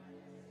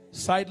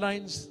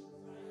 Sidelines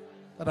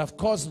that have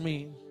caused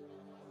me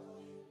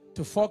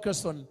to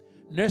focus on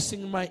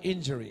nursing my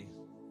injury,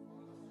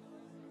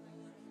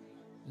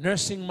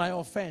 nursing my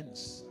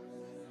offense,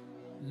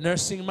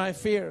 nursing my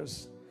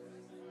fears,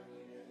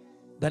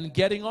 than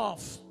getting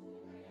off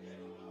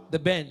the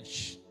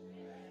bench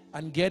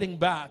and getting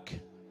back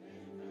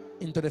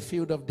into the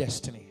field of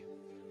destiny.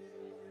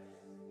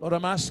 Lord,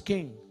 I'm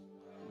asking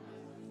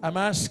I'm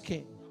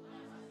asking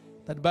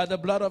that by the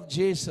blood of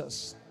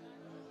Jesus,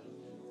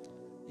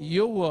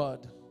 you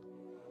would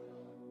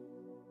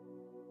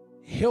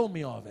heal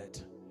me of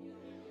it.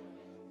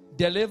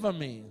 Deliver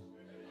me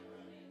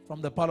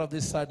from the power of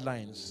these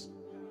sidelines.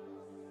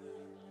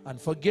 And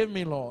forgive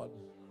me, Lord,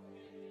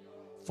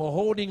 for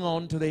holding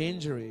on to the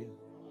injury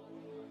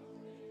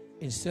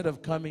instead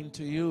of coming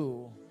to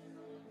you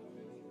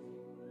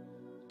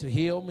to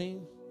heal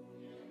me,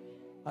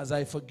 as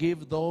I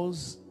forgive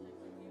those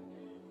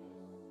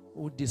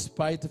who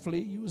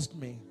despitefully used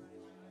me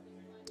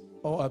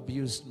or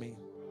abused me.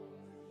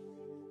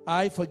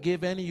 I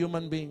forgive any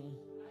human being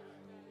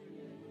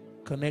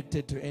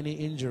connected to any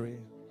injury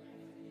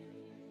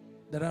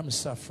that I'm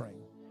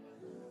suffering.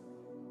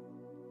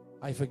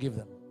 I forgive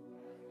them.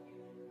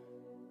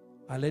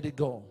 I let it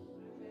go.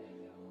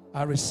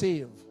 I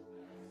receive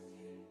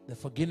the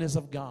forgiveness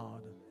of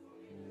God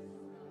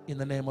in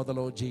the name of the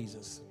Lord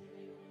Jesus.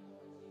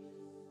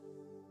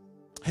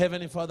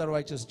 Heavenly Father,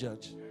 righteous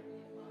judge,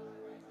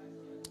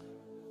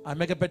 I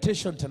make a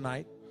petition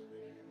tonight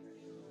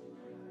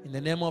in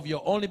the name of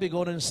your only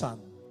begotten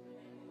Son,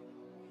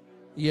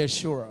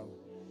 Yeshua,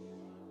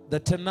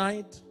 that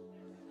tonight,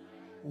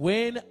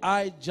 when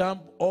I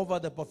jump over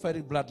the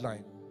prophetic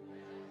bloodline,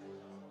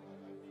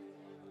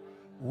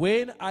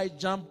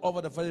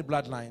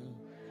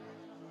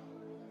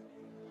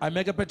 I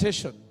make a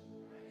petition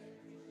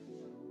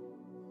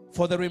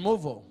for the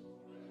removal,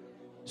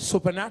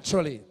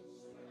 supernaturally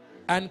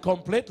and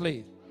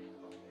completely,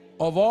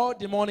 of all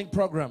demonic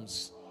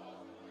programs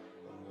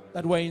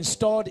that were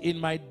installed in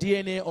my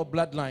DNA or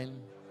bloodline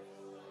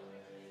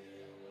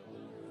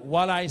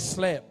while I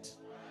slept,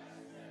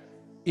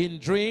 in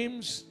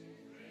dreams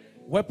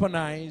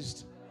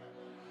weaponized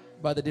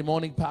by the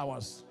demonic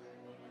powers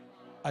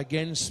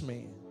against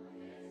me.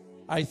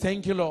 I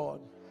thank you, Lord,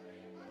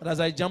 that as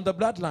I jump the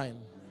bloodline,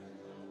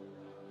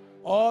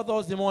 all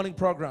those demonic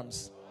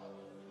programs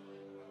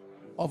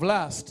of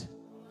lust,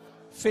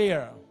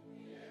 fear,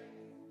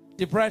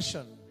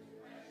 depression,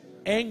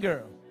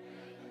 anger,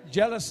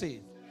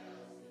 jealousy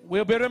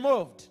will be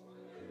removed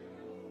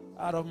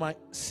out of my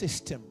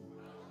system.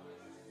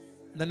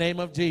 In the name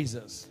of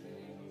Jesus.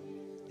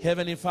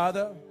 Heavenly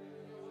Father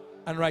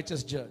and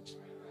righteous judge,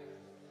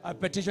 I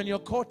petition your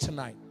court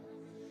tonight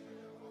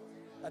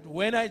that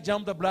when I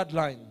jump the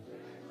bloodline,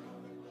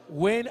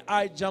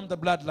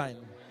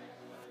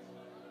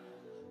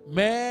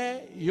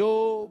 may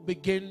you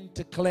begin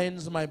to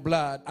cleanse my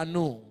blood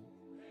anew.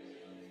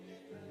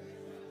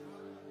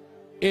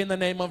 In the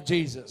name of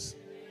Jesus.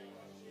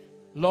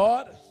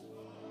 Lord,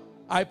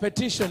 I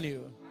petition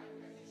you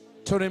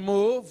to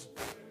remove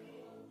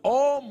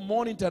all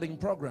monitoring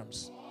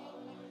programs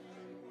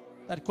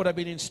that could have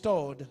been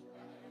installed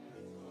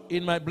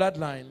in my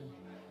bloodline,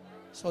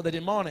 so the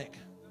demonic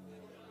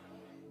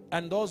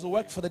and those who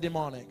work for the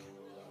demonic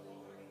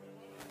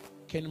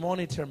can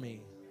monitor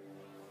me.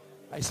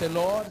 I say,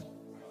 Lord,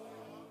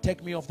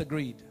 take me off the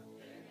grid.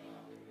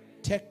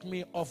 Take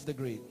me off the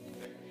grid.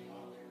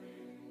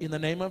 In the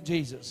name of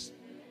Jesus,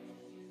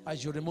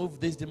 as you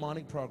remove these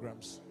demonic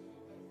programs.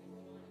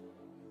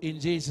 In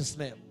Jesus'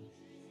 name.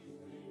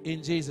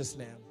 In Jesus'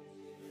 name.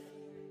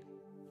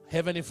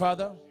 Heavenly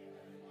Father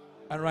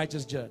and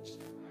righteous judge,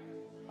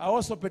 I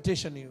also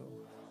petition you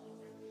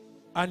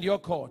and your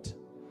court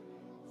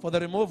for the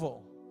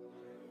removal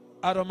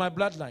out of my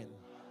bloodline,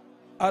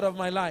 out of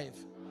my life,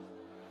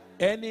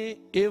 any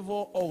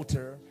evil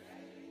altar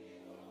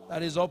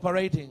that is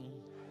operating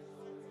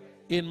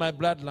in my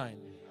bloodline.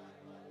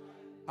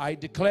 I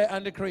declare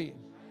and decree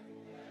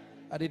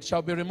that it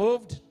shall be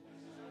removed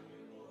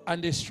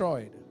and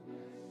destroyed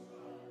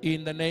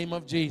in the name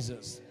of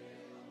Jesus.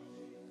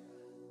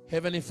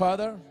 Heavenly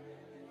Father,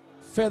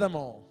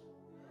 furthermore,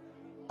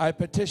 I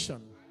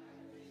petition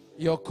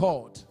your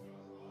court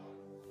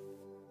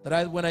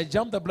that when I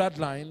jump the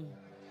bloodline,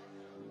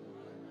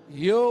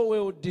 you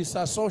will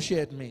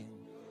disassociate me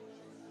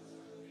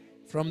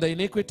from the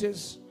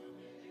iniquities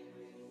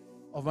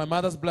of my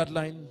mother's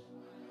bloodline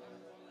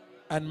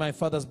and my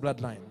father's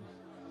bloodline.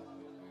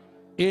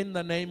 In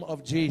the name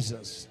of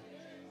Jesus.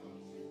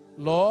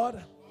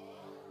 Lord,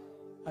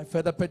 I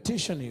further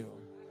petition you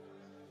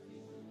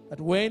that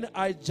when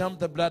I jump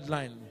the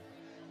bloodline,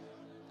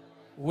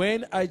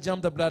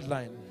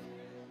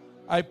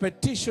 I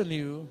petition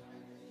you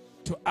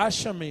to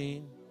usher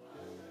me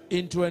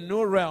into a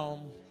new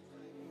realm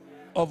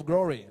of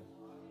glory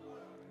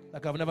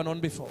like I've never known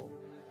before.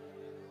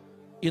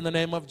 In the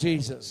name of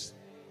Jesus.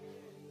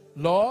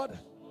 Lord,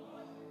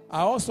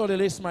 I also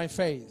release my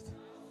faith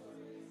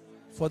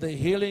for the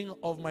healing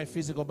of my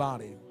physical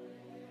body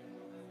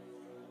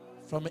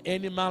from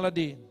any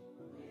malady,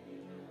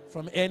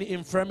 from any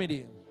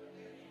infirmity,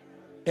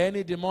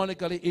 any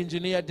demonically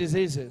engineered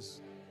diseases.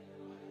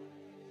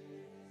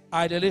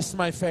 I release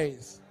my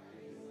faith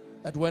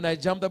that when I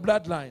jump the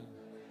bloodline,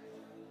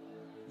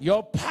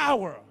 your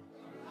power,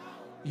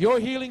 your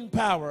healing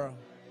power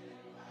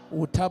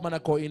will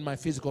tabernacle in my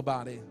physical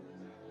body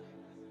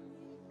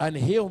and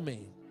heal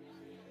me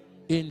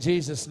in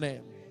Jesus'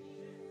 name.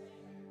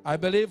 I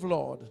believe,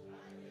 Lord,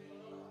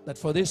 that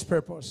for this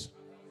purpose,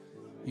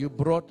 you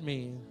brought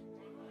me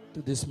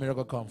to this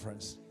miracle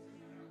conference.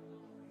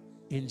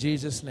 In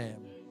Jesus'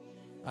 name.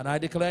 And I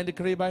declare and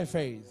decree by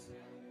faith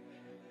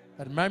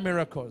that my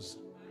miracles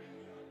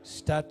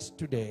start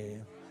today.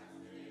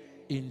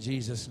 In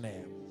Jesus'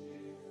 name.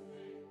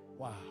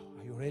 Wow.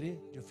 Are you ready?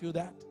 Do you feel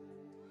that?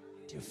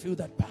 Do you feel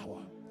that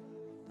power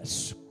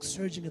that's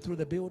surging through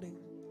the building?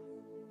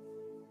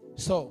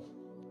 So,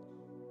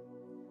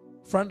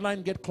 front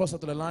line, get closer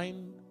to the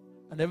line,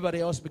 and everybody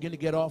else begin to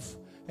get off.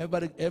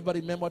 Everybody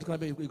remember what's going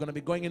to be. We're going to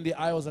be going in the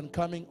aisles and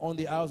coming, on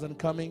the aisles and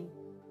coming.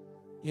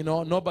 You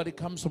know, nobody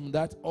comes from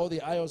that. All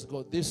the aisles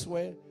go this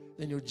way,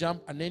 then you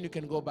jump, and then you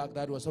can go back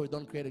that way, so we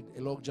don't create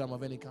a log jam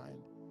of any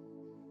kind.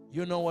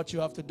 You know what you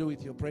have to do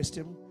with your praise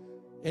team.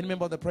 Any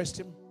member of the praise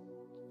team?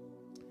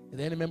 Are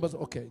there any members?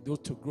 Okay, those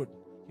two, good.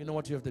 You know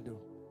what you have to do.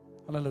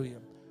 Hallelujah.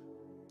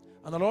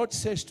 And the Lord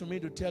says to me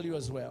to tell you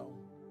as well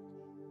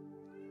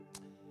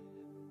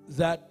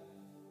that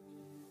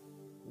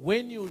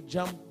when you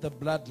jump the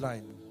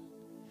bloodline,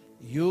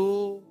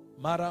 you,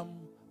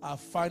 madam, are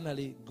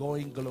finally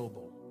going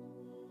global.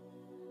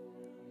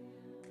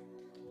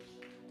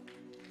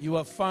 You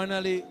are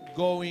finally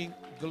going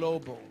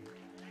global.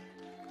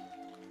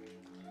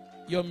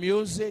 Your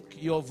music,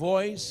 your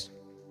voice,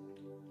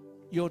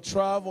 your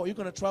travel, you're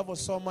going to travel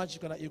so much.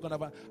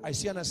 I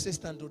see an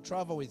assistant to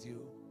travel with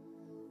you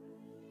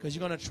because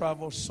you're going to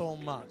travel so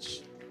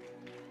much.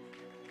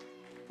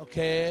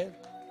 Okay?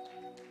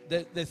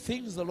 The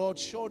things the Lord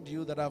showed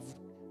you that have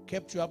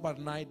kept you up at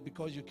night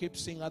because you keep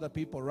seeing other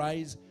people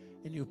rise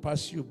and you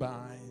pass you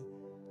by.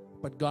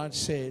 But God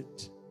said,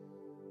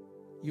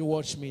 you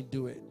watch me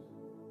do it.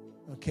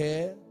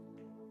 Okay?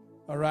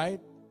 All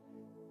right?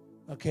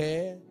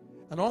 Okay?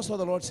 And also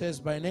the Lord says,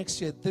 by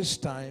next year, this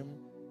time,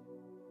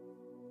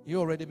 you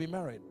already be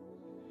married.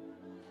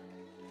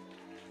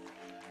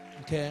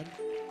 Okay?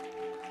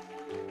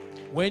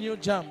 When you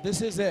jump,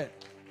 this is it.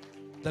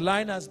 The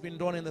line has been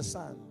drawn in the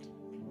sand.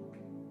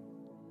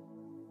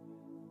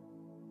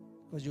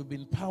 Because you've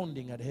been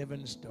pounding at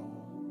heaven's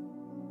door.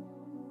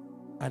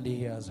 And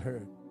He has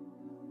heard.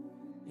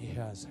 He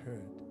has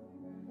heard.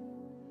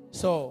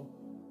 So,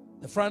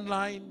 the front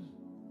line,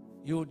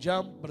 you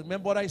jump. But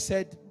remember what I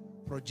said?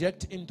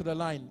 Project into the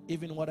line,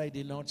 even what I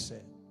did not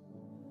say.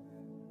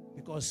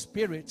 Because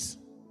spirits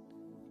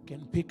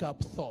can pick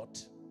up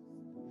thought.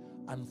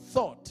 And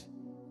thought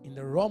in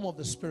the realm of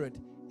the spirit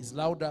is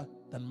louder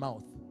than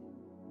mouth.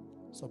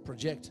 So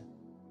project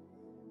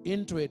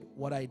into it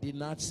what I did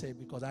not say,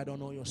 because I don't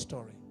know your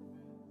story.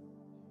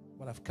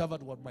 But I've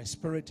covered what my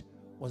spirit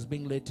was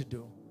being led to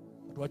do.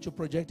 But what you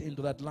project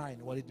into that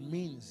line, what it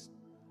means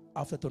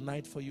after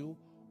tonight for you,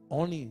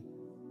 only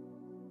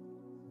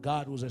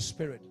God, who's a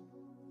spirit,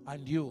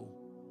 and you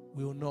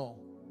will know.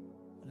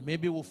 And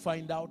maybe we'll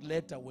find out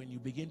later when you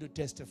begin to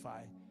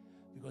testify,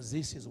 because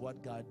this is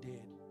what God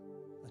did.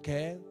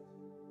 Okay?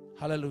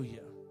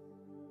 Hallelujah.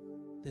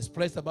 This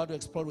place is about to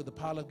explode with the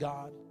power of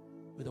God,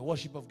 with the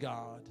worship of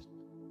God.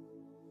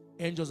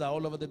 Angels are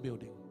all over the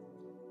building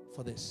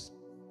for this.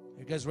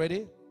 You guys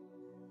ready?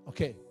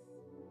 Okay.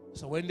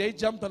 So when they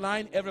jump the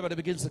line, everybody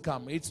begins to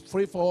come. It's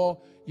free for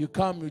all. You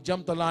come, you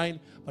jump the line.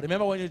 But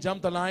remember, when you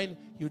jump the line,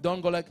 you don't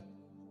go like,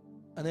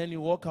 and then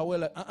you walk away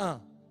like,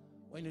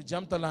 When you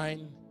jump the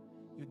line,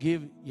 you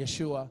give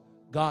Yeshua,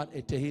 God,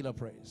 a Tehillah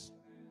praise.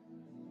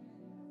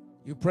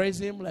 You praise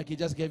Him like He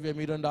just gave you $1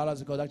 million,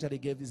 because actually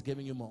He's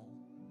giving you more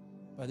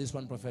by this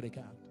one prophetic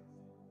act.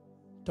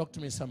 Talk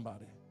to me,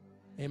 somebody.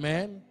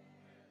 Amen?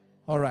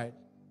 All right.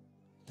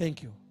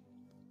 Thank you.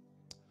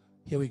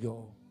 Here we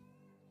go.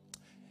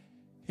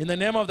 In the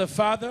name of the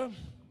Father,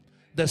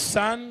 the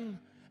Son,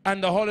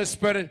 and the Holy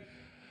Spirit,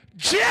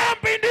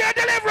 jump into your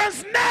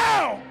deliverance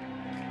now!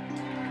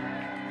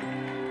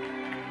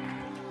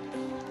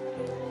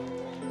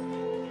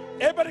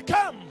 Everybody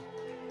come.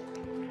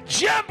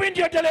 Jump into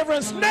your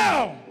deliverance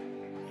now.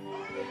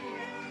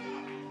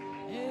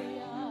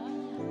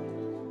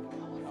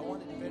 I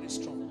want it very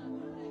strong.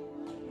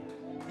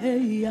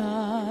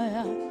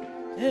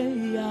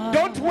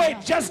 Don't wait.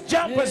 Just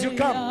jump as you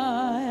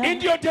come.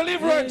 Into your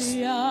deliverance.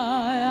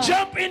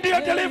 Jump into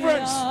your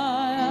deliverance.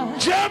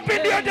 Jump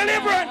into your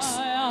deliverance.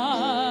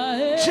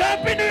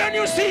 Jump into your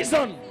new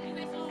season.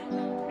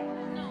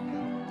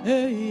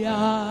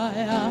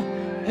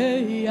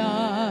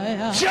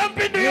 Jump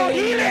into your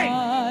healing.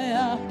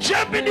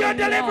 Jump into your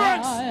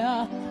deliverance.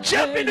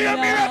 Jump into your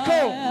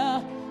miracle.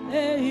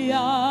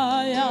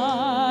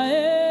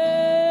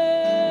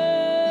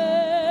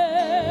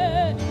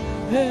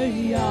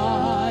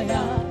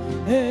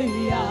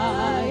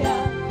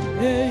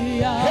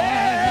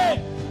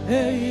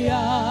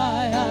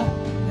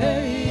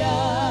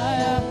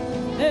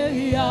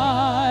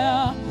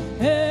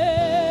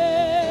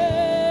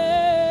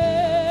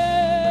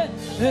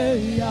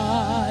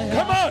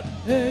 Come on.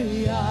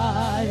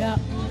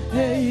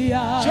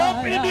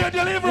 Jump into your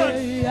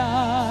deliverance.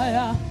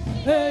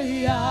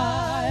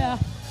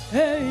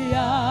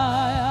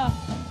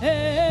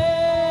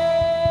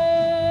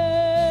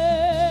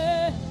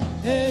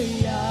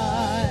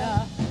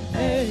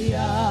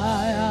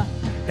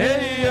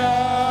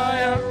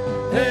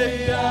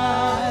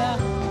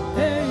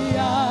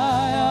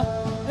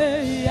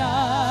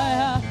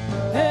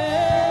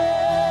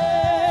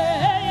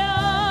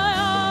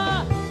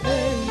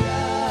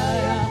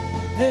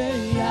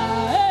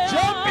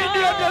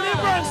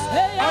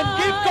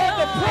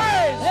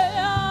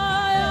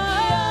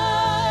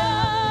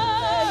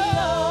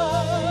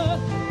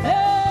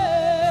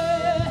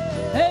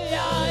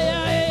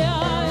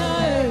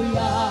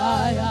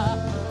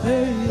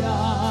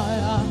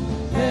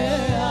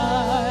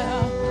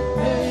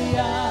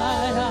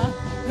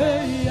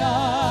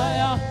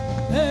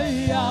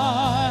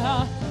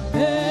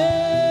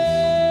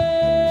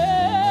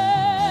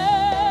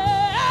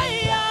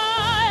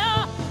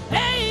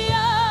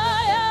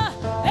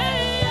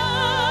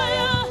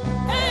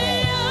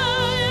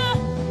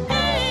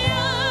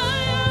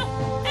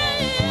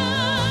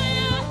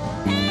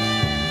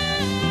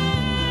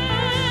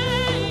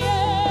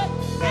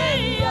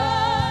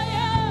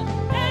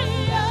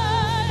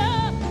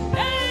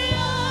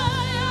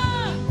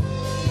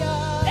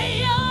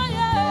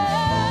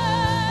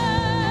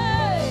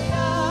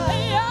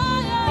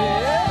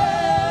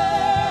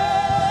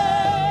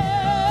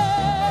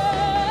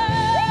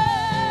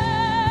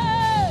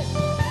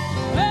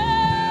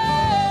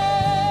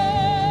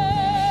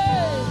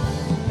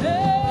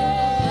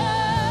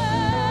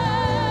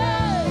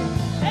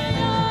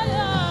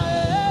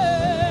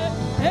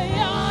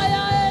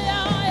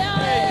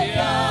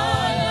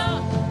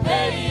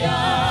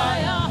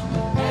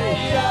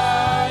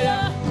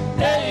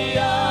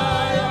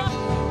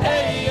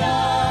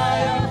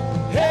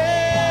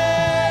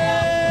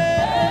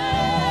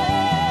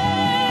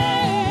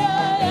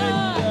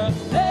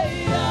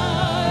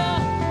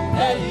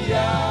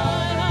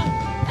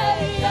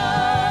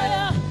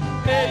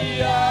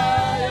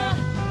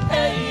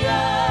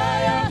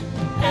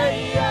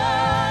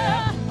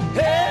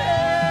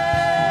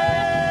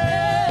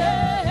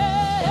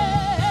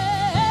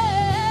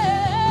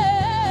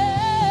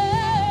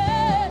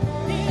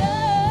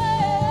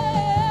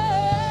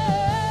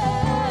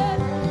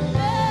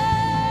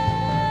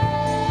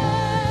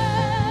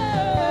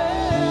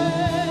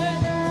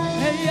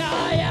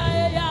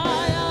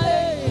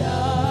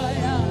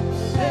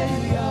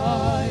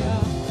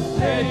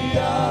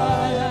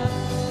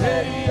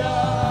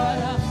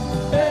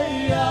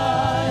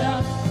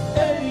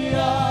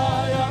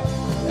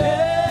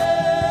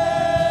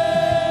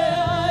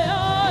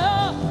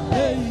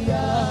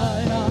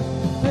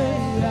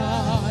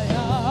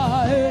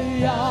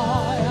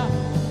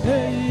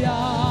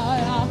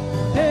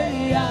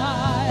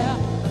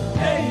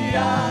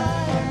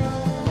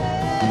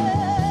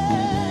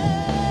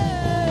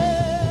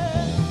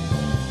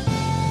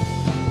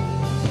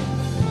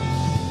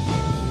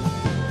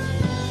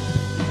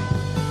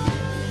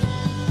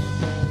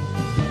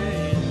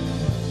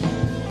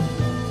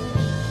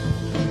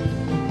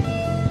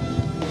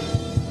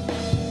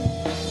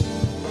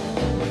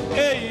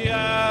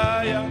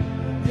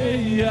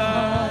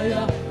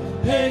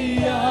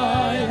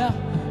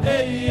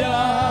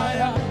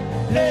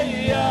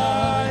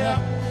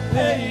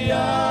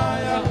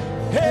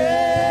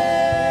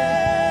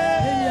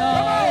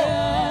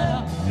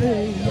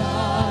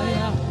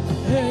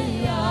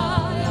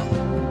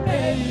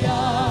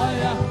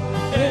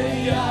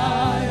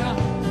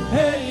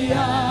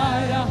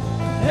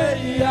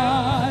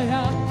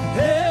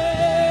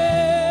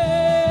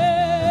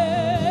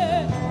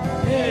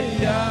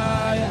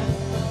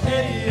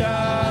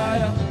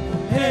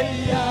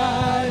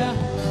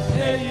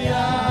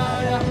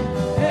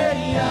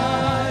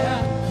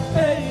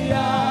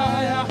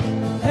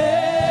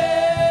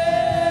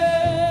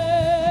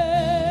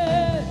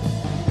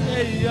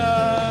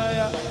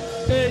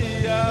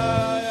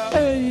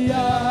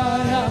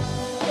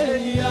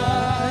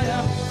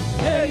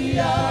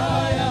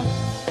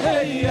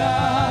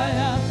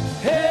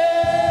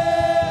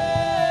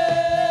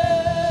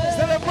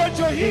 Celebrate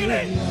your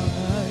healing.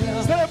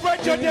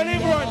 Celebrate your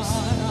deliverance.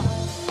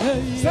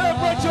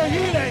 Celebrate your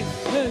healing.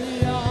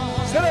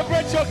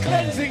 Celebrate your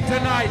cleansing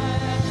tonight.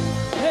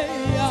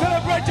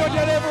 Celebrate your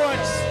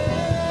deliverance.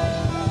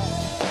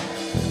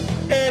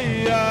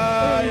 Hey,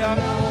 yeah, yeah.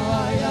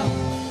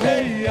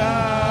 Hey,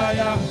 yeah,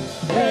 yeah.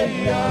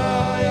 Hey,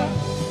 yeah, yeah.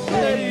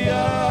 Hey,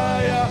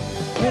 yeah, yeah.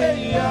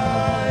 Hey,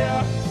 yeah,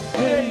 yeah.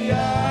 Hey,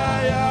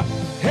 yeah, yeah.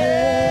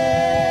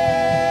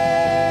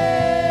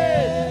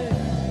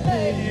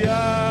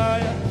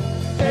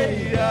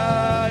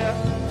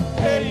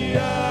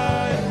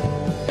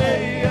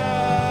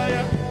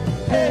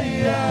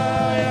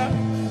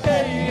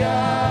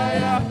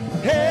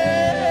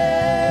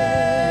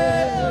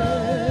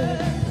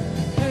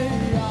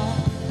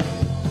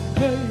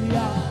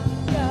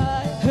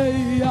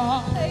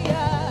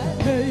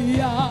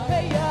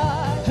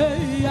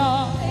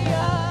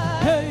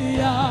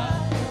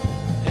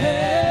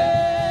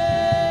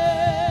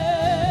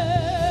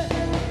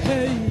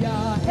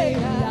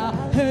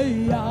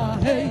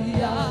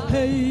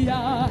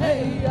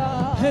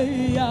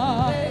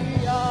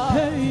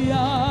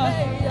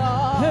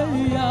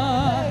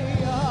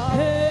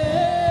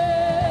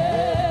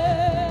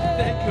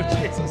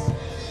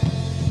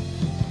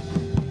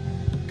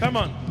 Come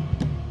on.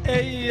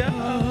 Hey,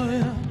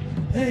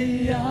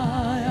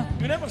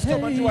 you never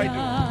stop until I do.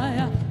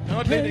 You're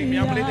not leading me,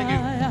 I'm leading you.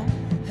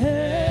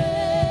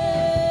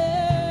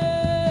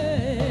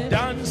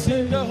 Dance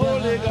in the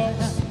Holy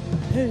Ghost.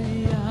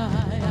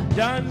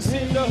 Dance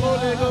in the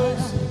Holy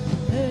Ghost.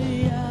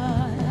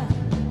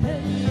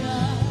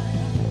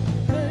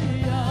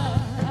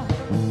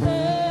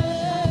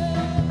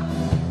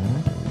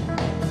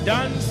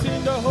 Dance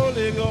in the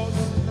Holy Ghost.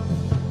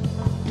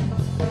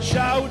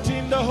 Shout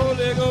in the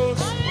Holy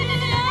Ghost.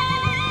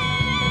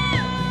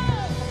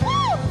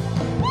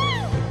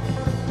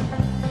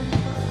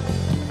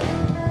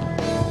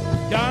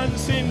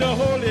 Dance in the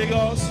Holy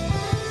Ghost.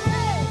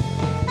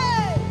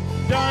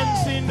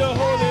 Dance in the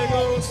Holy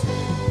Ghost.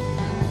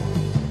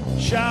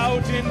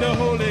 Shout in the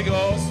Holy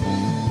Ghost.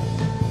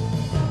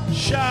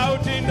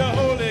 Shout in the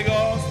Holy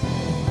Ghost.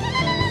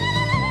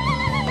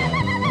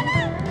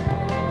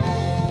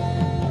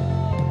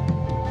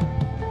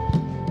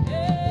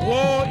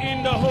 War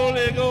in the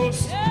Holy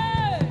Ghost.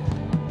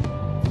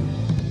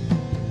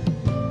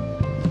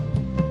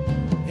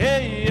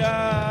 Hey,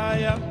 yeah,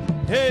 yeah.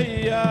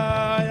 Hey,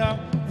 yeah, yeah.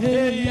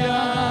 Hey,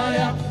 yeah,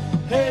 yeah.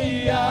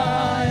 Hey,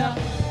 yeah, yeah.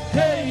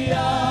 Hey,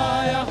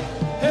 yeah, yeah.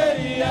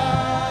 Hey,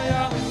 yeah,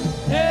 yeah.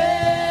 Hey,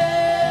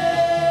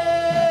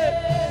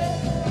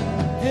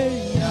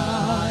 yeah,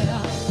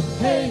 yeah.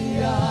 Hey,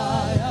 yeah,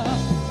 yeah.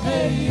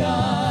 Hey,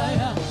 yeah,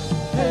 yeah.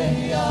 Hey,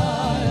 yeah,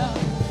 yeah.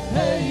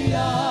 Hey,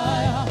 yeah,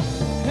 yeah.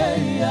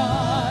 Hey, yeah,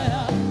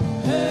 yeah.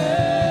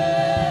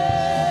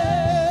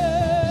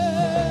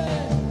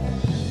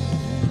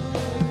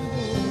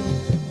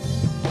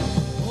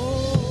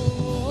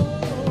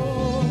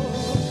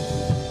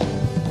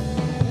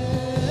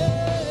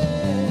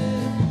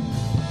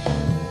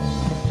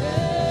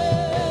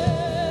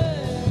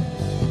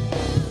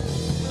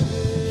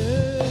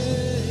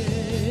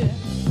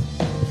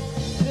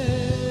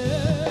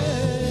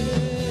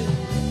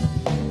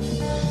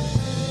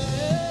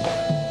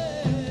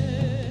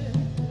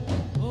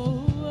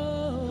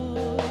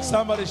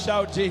 Somebody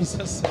shout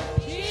Jesus.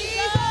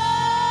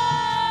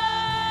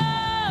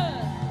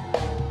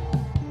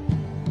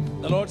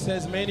 The Lord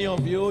says, many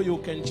of you, you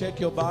can check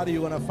your body.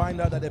 You're going to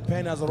find out that the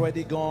pain has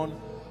already gone.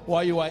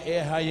 While you are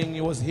air highing,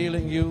 He was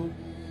healing you.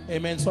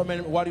 Amen. So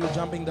many, while you were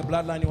jumping the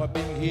bloodline, you are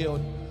being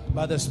healed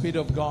by the Spirit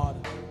of God.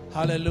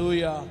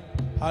 Hallelujah.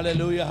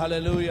 Hallelujah.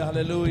 Hallelujah.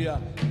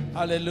 Hallelujah.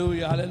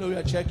 Hallelujah.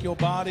 Hallelujah. Check your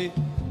body.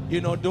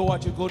 You know, do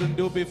what you couldn't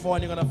do before,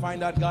 and you're going to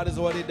find out God has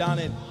already done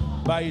it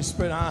by His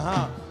Spirit.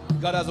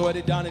 God has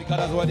already done it. God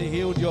has already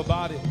healed your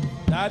body.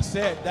 That's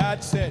it.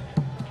 That's it.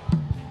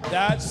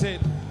 That's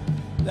it.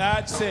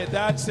 That's it.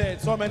 That's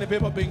it. So many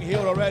people being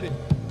healed already.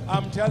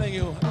 I'm telling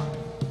you.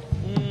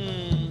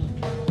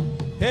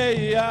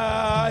 Hey,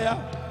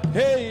 yeah,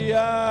 hey,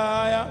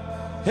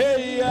 yeah,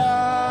 hey,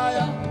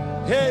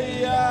 yeah,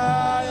 hey,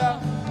 yeah,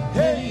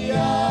 hey,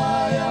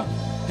 yeah,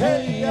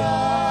 hey,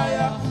 yeah.